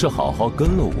若是好好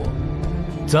跟了我，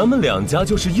咱们两家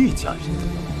就是一家人，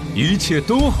一切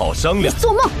都好商量。你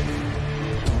做梦！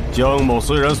江某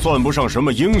虽然算不上什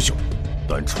么英雄，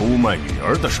但出卖女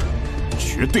儿的事，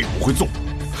绝对不会做。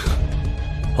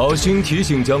好心提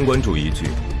醒江馆主一句，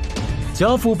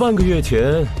家父半个月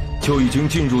前就已经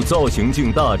进入造型境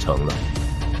大成了。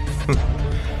哼，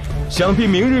想必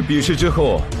明日比试之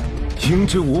后，鹰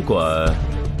之武馆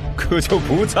可就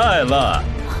不在了。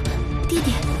爹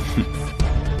爹，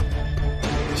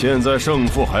现在胜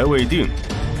负还未定，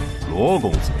罗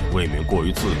公子未免过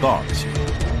于自大了些。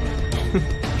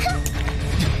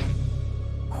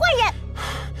坏人！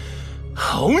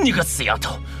好你个死丫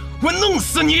头，我弄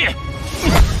死你！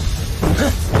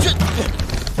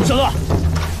小子，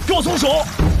给我松手！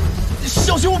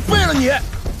小心我废了你！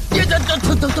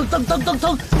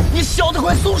疼！你小子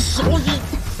快松手！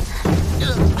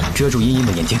遮住茵茵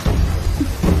的眼睛。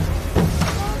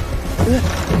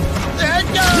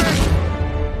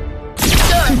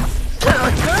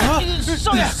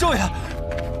少爷，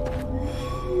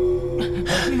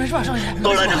你没事吧，少爷？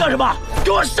都拦着干什么？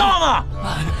给我上啊！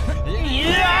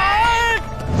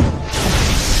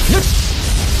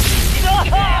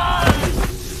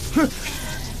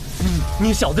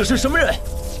你小子是什么人？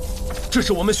这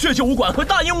是我们血鹫武馆和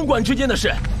大英武馆之间的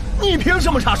事，你凭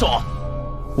什么插手？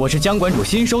我是江馆主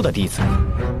新收的弟子，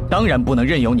当然不能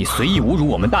任由你随意侮辱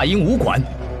我们大英武馆。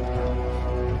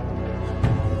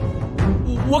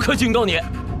我可警告你，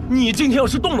你今天要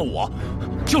是动了我，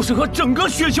就是和整个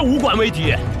血鹫武馆为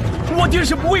敌，我爹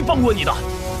是不会放过你的。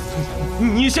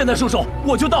你现在收手，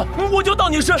我就到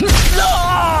你身。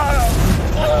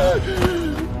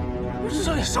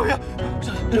少爷，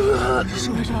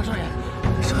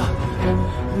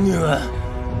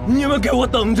你们给我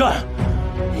等着！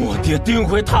我爹定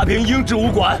会踏平鹰之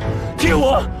武馆，替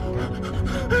我！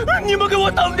你们给我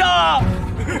等着！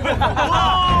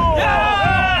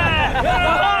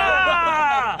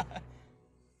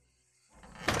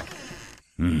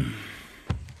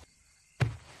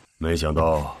没想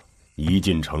到一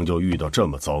进城就遇到这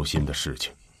么糟心的事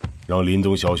情，让林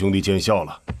东小兄弟见笑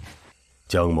了。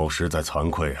江某实在惭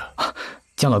愧啊！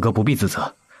江老哥不必自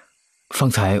责，方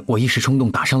才我一时冲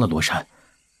动打伤了罗山，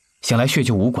想来血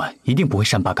鹫武馆一定不会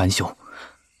善罢甘休。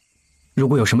如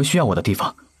果有什么需要我的地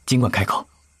方，尽管开口。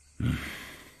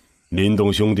林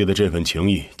东兄弟的这份情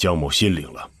谊，江某心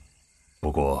领了。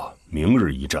不过明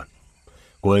日一战，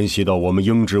关系到我们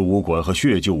鹰之武馆和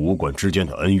血鹫武馆之间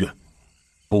的恩怨，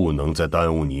不能再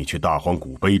耽误你去大荒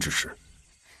古碑之事。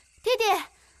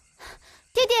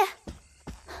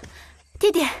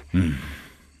爹爹，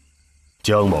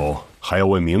江某还要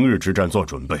为明日之战做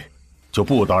准备，就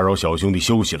不打扰小兄弟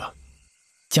休息了。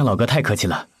江老哥太客气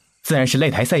了，自然是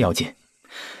擂台赛要紧。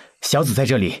小子在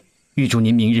这里预祝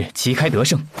您明日旗开得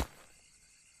胜。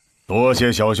多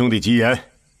谢小兄弟吉言。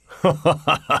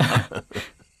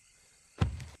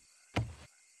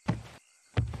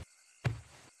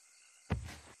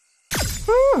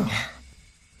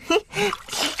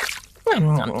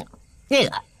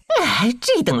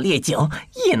这等烈酒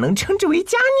也能称之为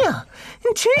佳酿，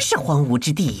真是荒芜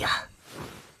之地呀！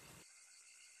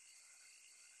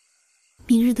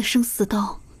明日的生死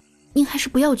斗，您还是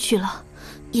不要去了。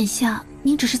眼下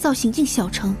您只是造型境小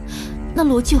成，那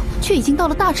罗臼却已经到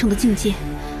了大成的境界。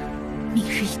明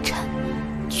日一战，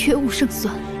绝无胜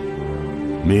算。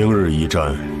明日一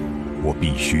战，我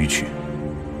必须去。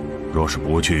若是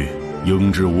不去，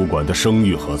鹰之武馆的声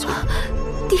誉何存？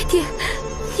爹，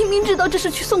你明知道这是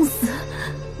去送死。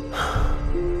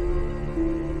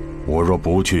我若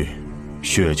不去，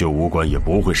血鹫武馆也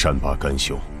不会善罢甘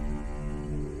休。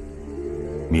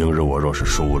明日我若是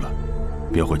输了，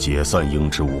便会解散鹰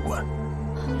之武馆。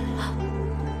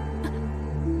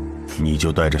你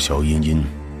就带着小茵茵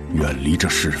远离这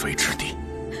是非之地，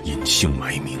隐姓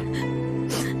埋名，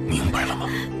明白了吗？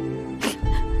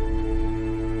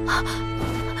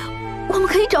我们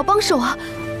可以找帮手啊，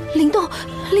林动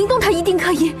他一定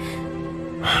可以。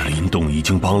林动已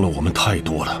经帮了我们太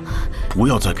多了，不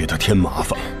要再给他添麻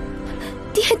烦。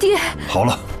爹，好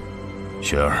了，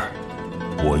雪儿，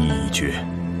我意已决，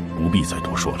不必再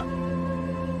多说了。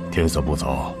天色不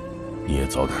早，你也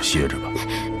早点歇着吧。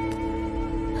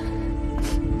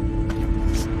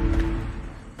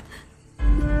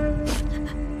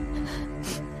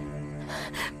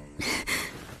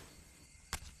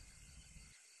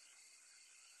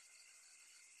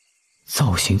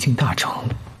造型境大成，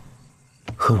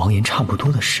和王岩差不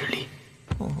多的实力。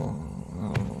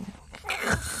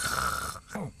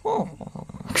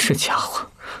这家伙，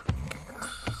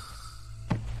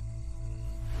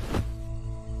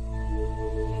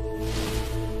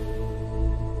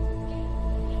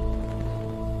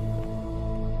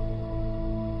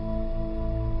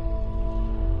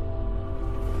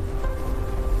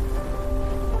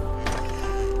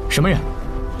什么人？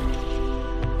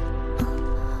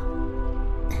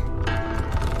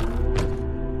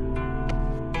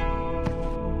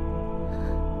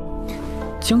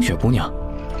江雪姑娘，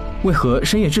为何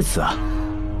深夜至此啊？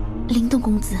林动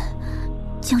公子，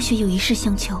江雪有一事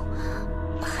相求，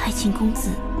还请公子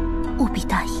务必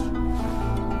答应。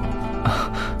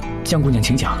江姑娘，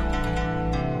请讲。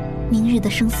明日的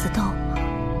生死斗，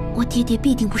我爹爹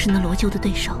必定不是那罗舅的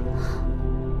对手。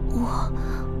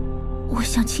我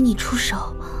想请你出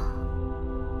手。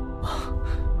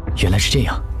原来是这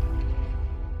样。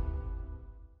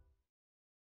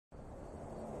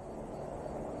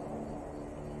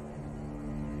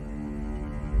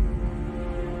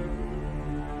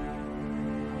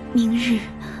明日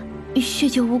与血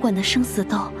鹫武馆的生死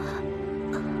斗，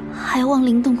还望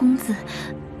灵动公子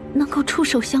能够出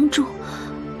手相助。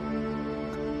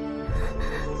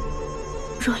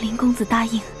若林公子答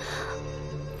应，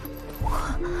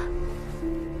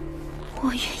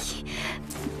我愿意。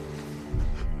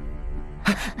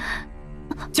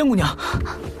江姑娘，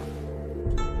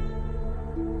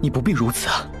你不必如此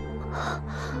啊！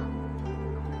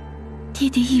爹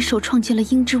爹一手创建了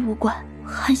鹰之武馆，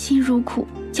含辛茹苦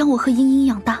将我和茵茵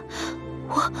养大，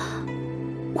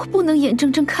我不能眼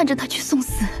睁睁看着他去送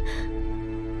死。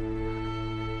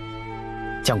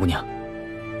江姑娘，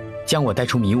将我带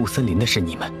出迷雾森林的是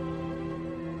你们，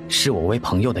视我为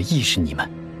朋友的亦是你们。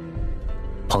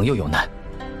朋友有难，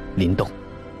林动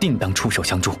定当出手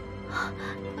相助。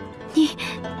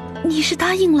你是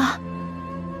答应了？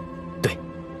对。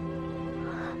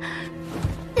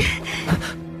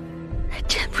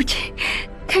真不知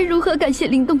该如何感谢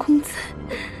灵动公子。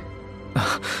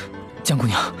江姑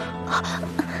娘，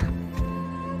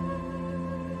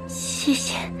谢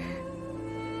谢。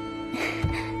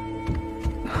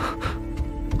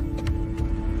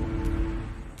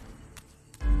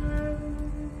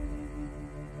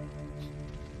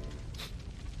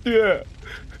爹，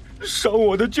伤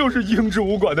我的就是鹰之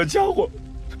武馆的家伙，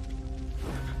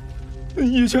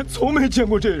以前从没见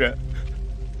过这人。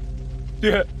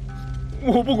爹，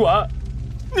我不管，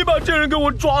你把这人给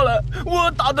我抓来，我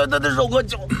要打断他的手和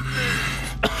脚。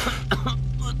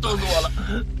疼死我了！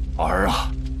儿啊，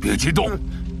别激动，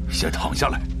先躺下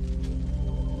来。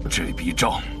这笔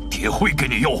账爹会给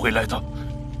你要回来的。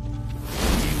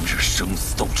明日生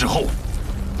死斗之后，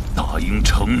大鹰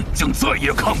城将再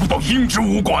也看不到鹰之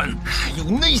武馆。还有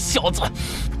那小子！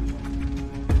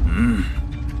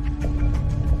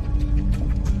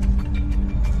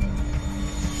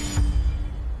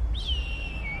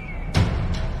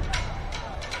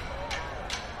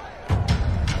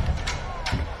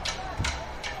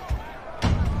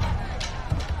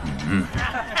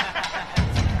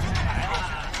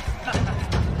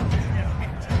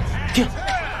爹，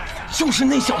就是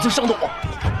那小子伤的我。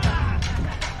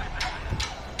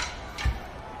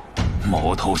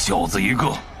毛头小子一个，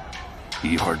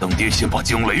一会儿等爹先把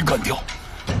惊雷干掉，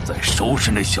再收拾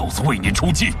那小子为你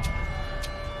出气。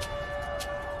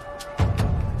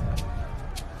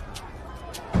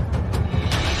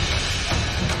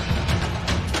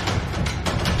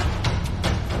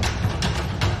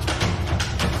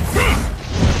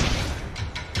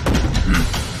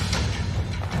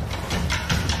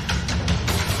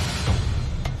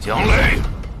姜雷，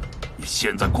你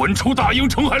现在滚出大鹰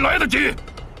城还来得及。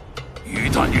一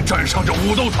旦你站上这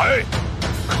武斗台，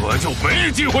可就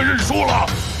没机会认输了。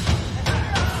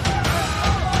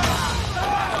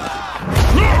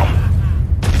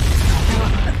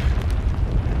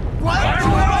还手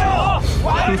为王，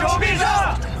还手必胜，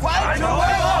还手为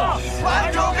王，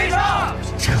还手必胜。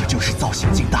这就是造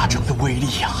型境大成的威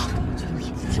力呀！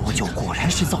罗九果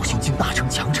然是造型境大成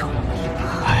强者。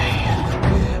哎呀，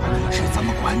可是咱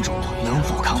们馆主能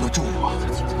否扛得住啊？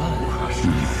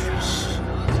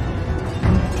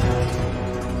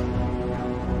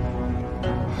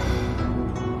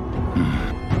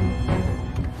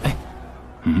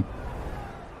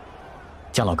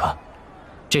江老哥，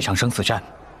这场生死战，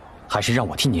还是让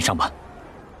我替您上吧。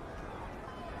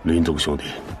林动兄弟，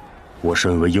我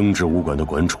身为鹰之武馆的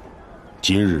馆主，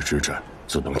今日之战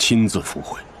自能亲自赴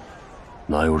会，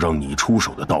哪有让你出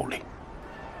手的道理？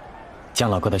江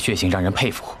老哥的血性让人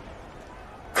佩服，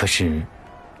可是，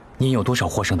您有多少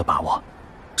获胜的把握？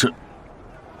这，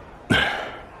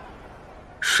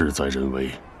事在人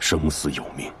为，生死有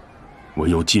命，唯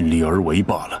有尽力而为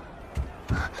罢了。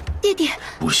爹爹，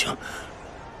不行。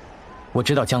我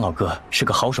知道江老哥是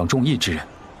个豪爽重义之人，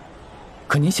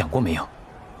可您想过没有？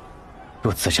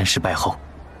若此战失败后，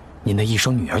您的一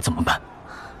双女儿怎么办？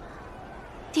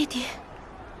爹爹，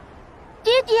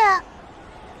爹爹，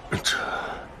这，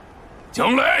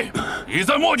姜雷，你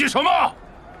在磨叽什么？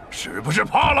是不是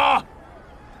怕了？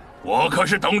我可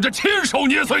是等着亲手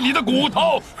捏碎你的骨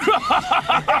头！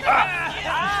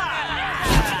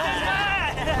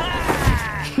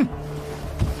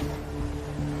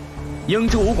鹰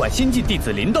之武馆新晋弟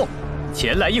子林动，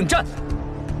前来应战。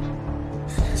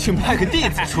请派个弟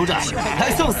子出战，来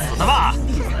送死的吧？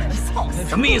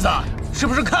什么意思？是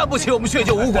不是看不起我们血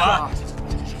鹫武馆？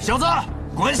小子，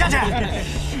滚下去！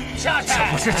下去，这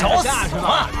不是找死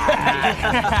吗？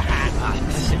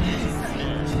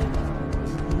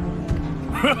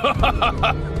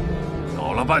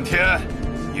搞了半天，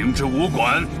鹰之武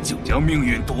馆竟将命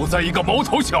运赌在一个毛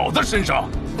头小子身上。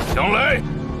杨雷，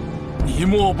你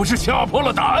莫不是吓破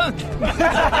了胆？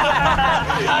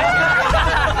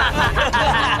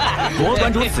罗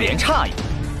馆主此言差矣。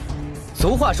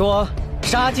俗话说，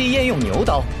杀鸡焉用牛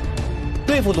刀。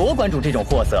对付罗馆主这种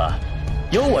货色，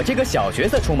有我这个小角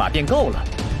色出马便够了，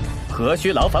何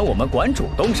须劳烦我们馆主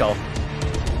动手？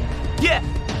爹，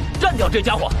干掉这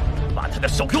家伙，把他的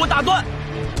手给我打断！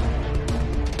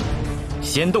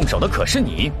先动手的可是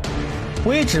你，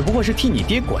我也只不过是替你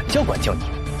爹管教管教你，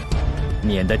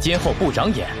免得今后不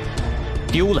长眼，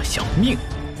丢了小命。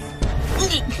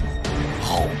你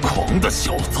好狂的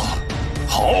小子！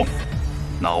好，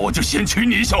那我就先取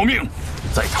你小命，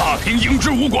再踏平鹰之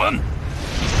武馆。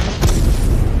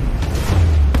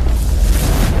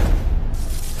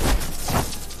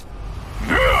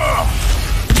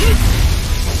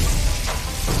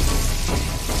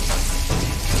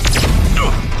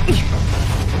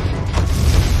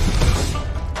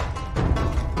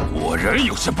果然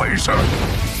有些本事。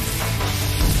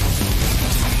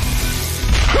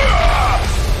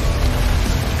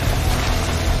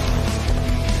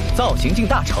造型境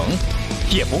大成，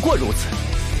也不过如此。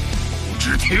不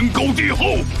知天高地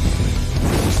厚。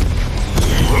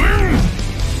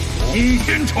轰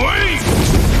天锤！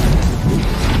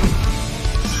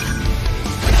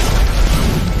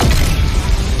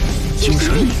精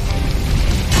神力。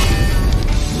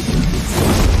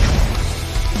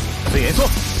四爷座，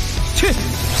去！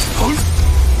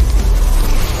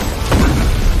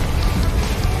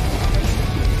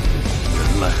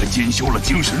原来还兼修了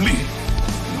精神力。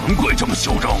难怪这么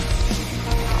嚣张！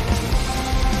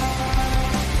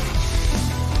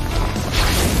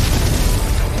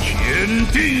天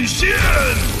地线，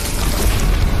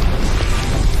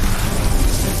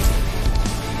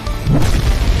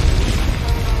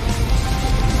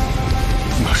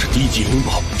那是低级灵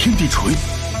宝天地锤。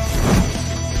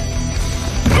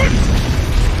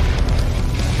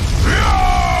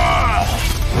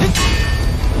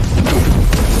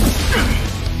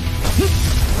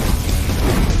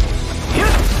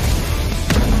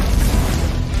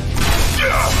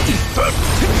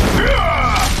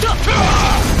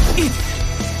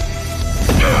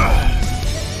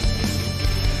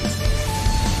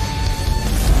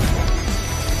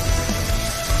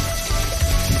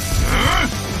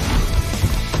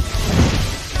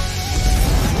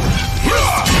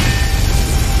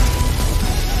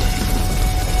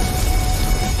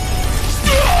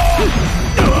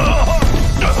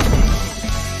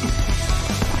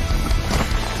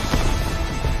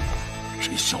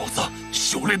这小子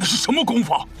修炼的是什么功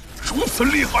法？如此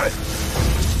厉害！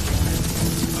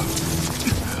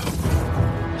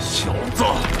小子，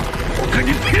我跟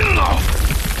你拼了！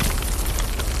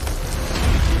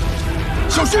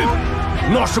小心，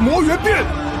那是魔元变！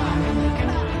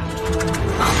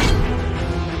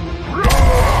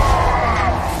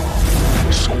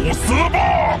受死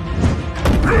吧！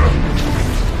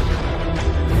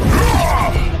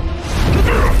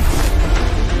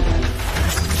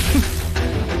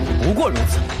不过如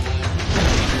此。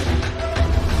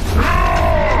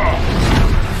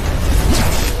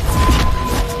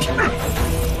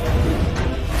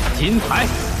金牌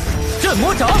镇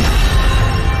魔掌，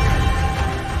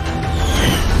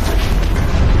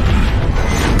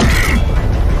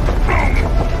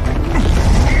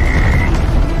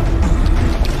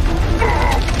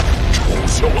臭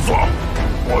小子，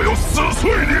我要撕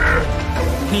碎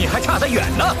你！你还差得远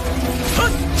呢！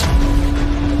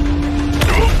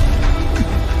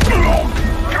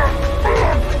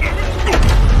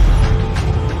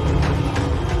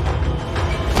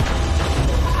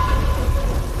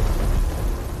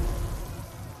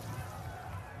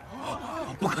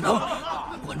不可能，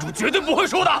馆主绝对不会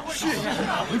输的。是，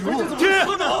爹，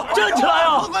站起来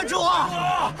啊！馆主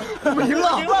啊，我们赢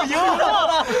了，赢了，赢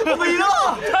了，我们赢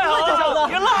了！太好了，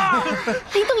赢了！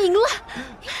林动赢了，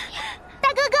大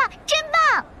哥哥真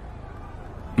棒！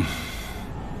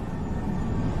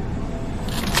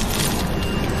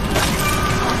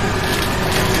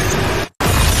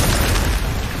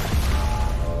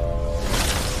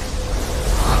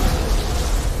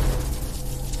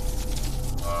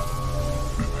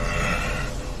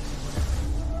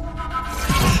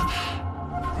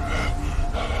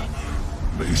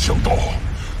没想到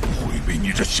会被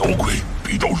你这小鬼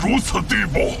逼到如此地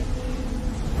步！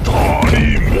大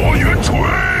力魔元锤！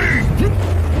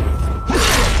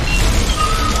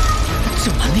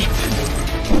这蛮力！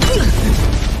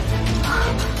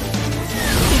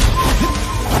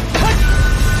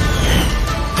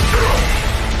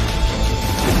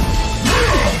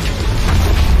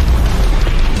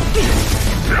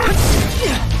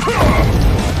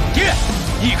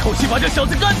口气把这小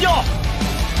子干掉！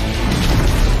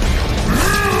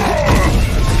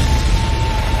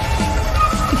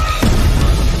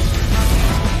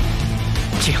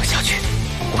这样下去，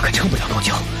我可撑不了多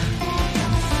久。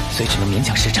虽只能勉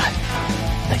强施展，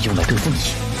但用来对付你，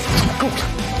足够了。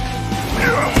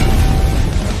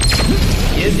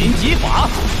天灵极法，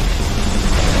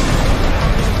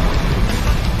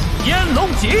炎龙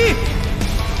戟。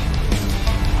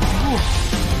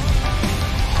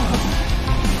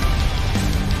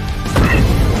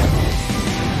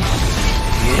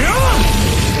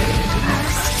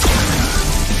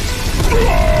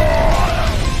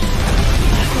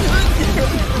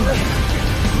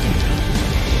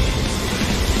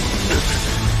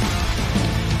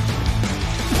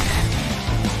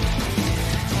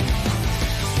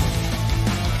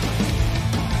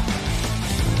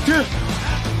 这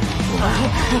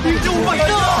500胜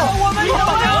了，我们赢了！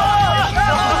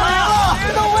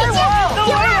都为我！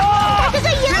大哥哥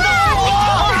赢了！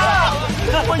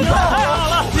我赢了！太好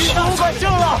了，你500胜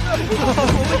了，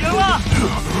我们赢了！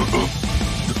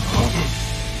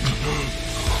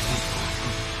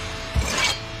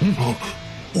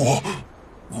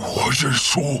我认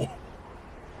输。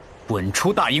滚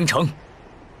出大鹰城！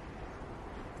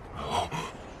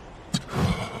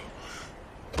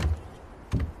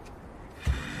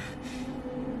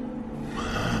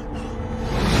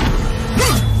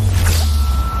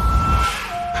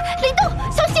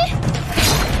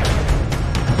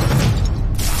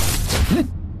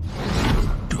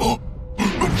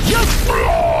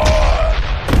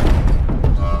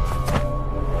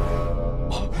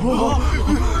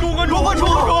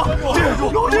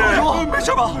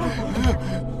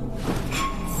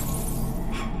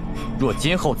 若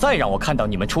今后再让我看到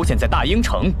你们出现在大鹰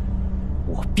城，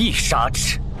我必杀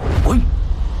之！滚！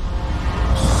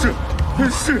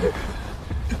是。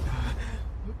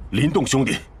林动兄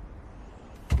弟，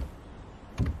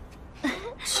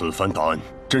此番大恩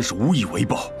真是无以为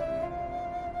报。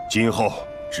今后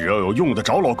只要有用得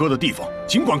着老哥的地方，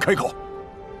尽管开口。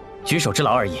举手之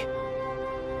劳而已。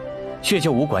血鹫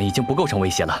武馆已经不构成威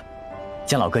胁了，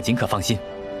江老哥尽可放心。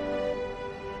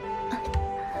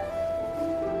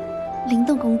 林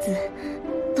动公子，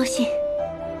多谢。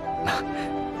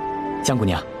江姑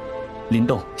娘，林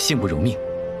动幸不如命。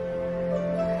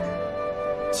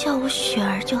叫我雪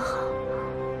儿就好。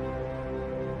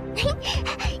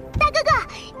大哥哥，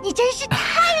你真是太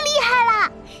厉害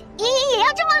了！莹莹也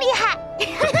要这么厉害。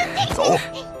走，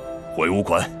回武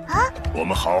馆啊！我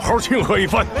们好好庆贺一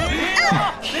番。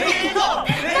走。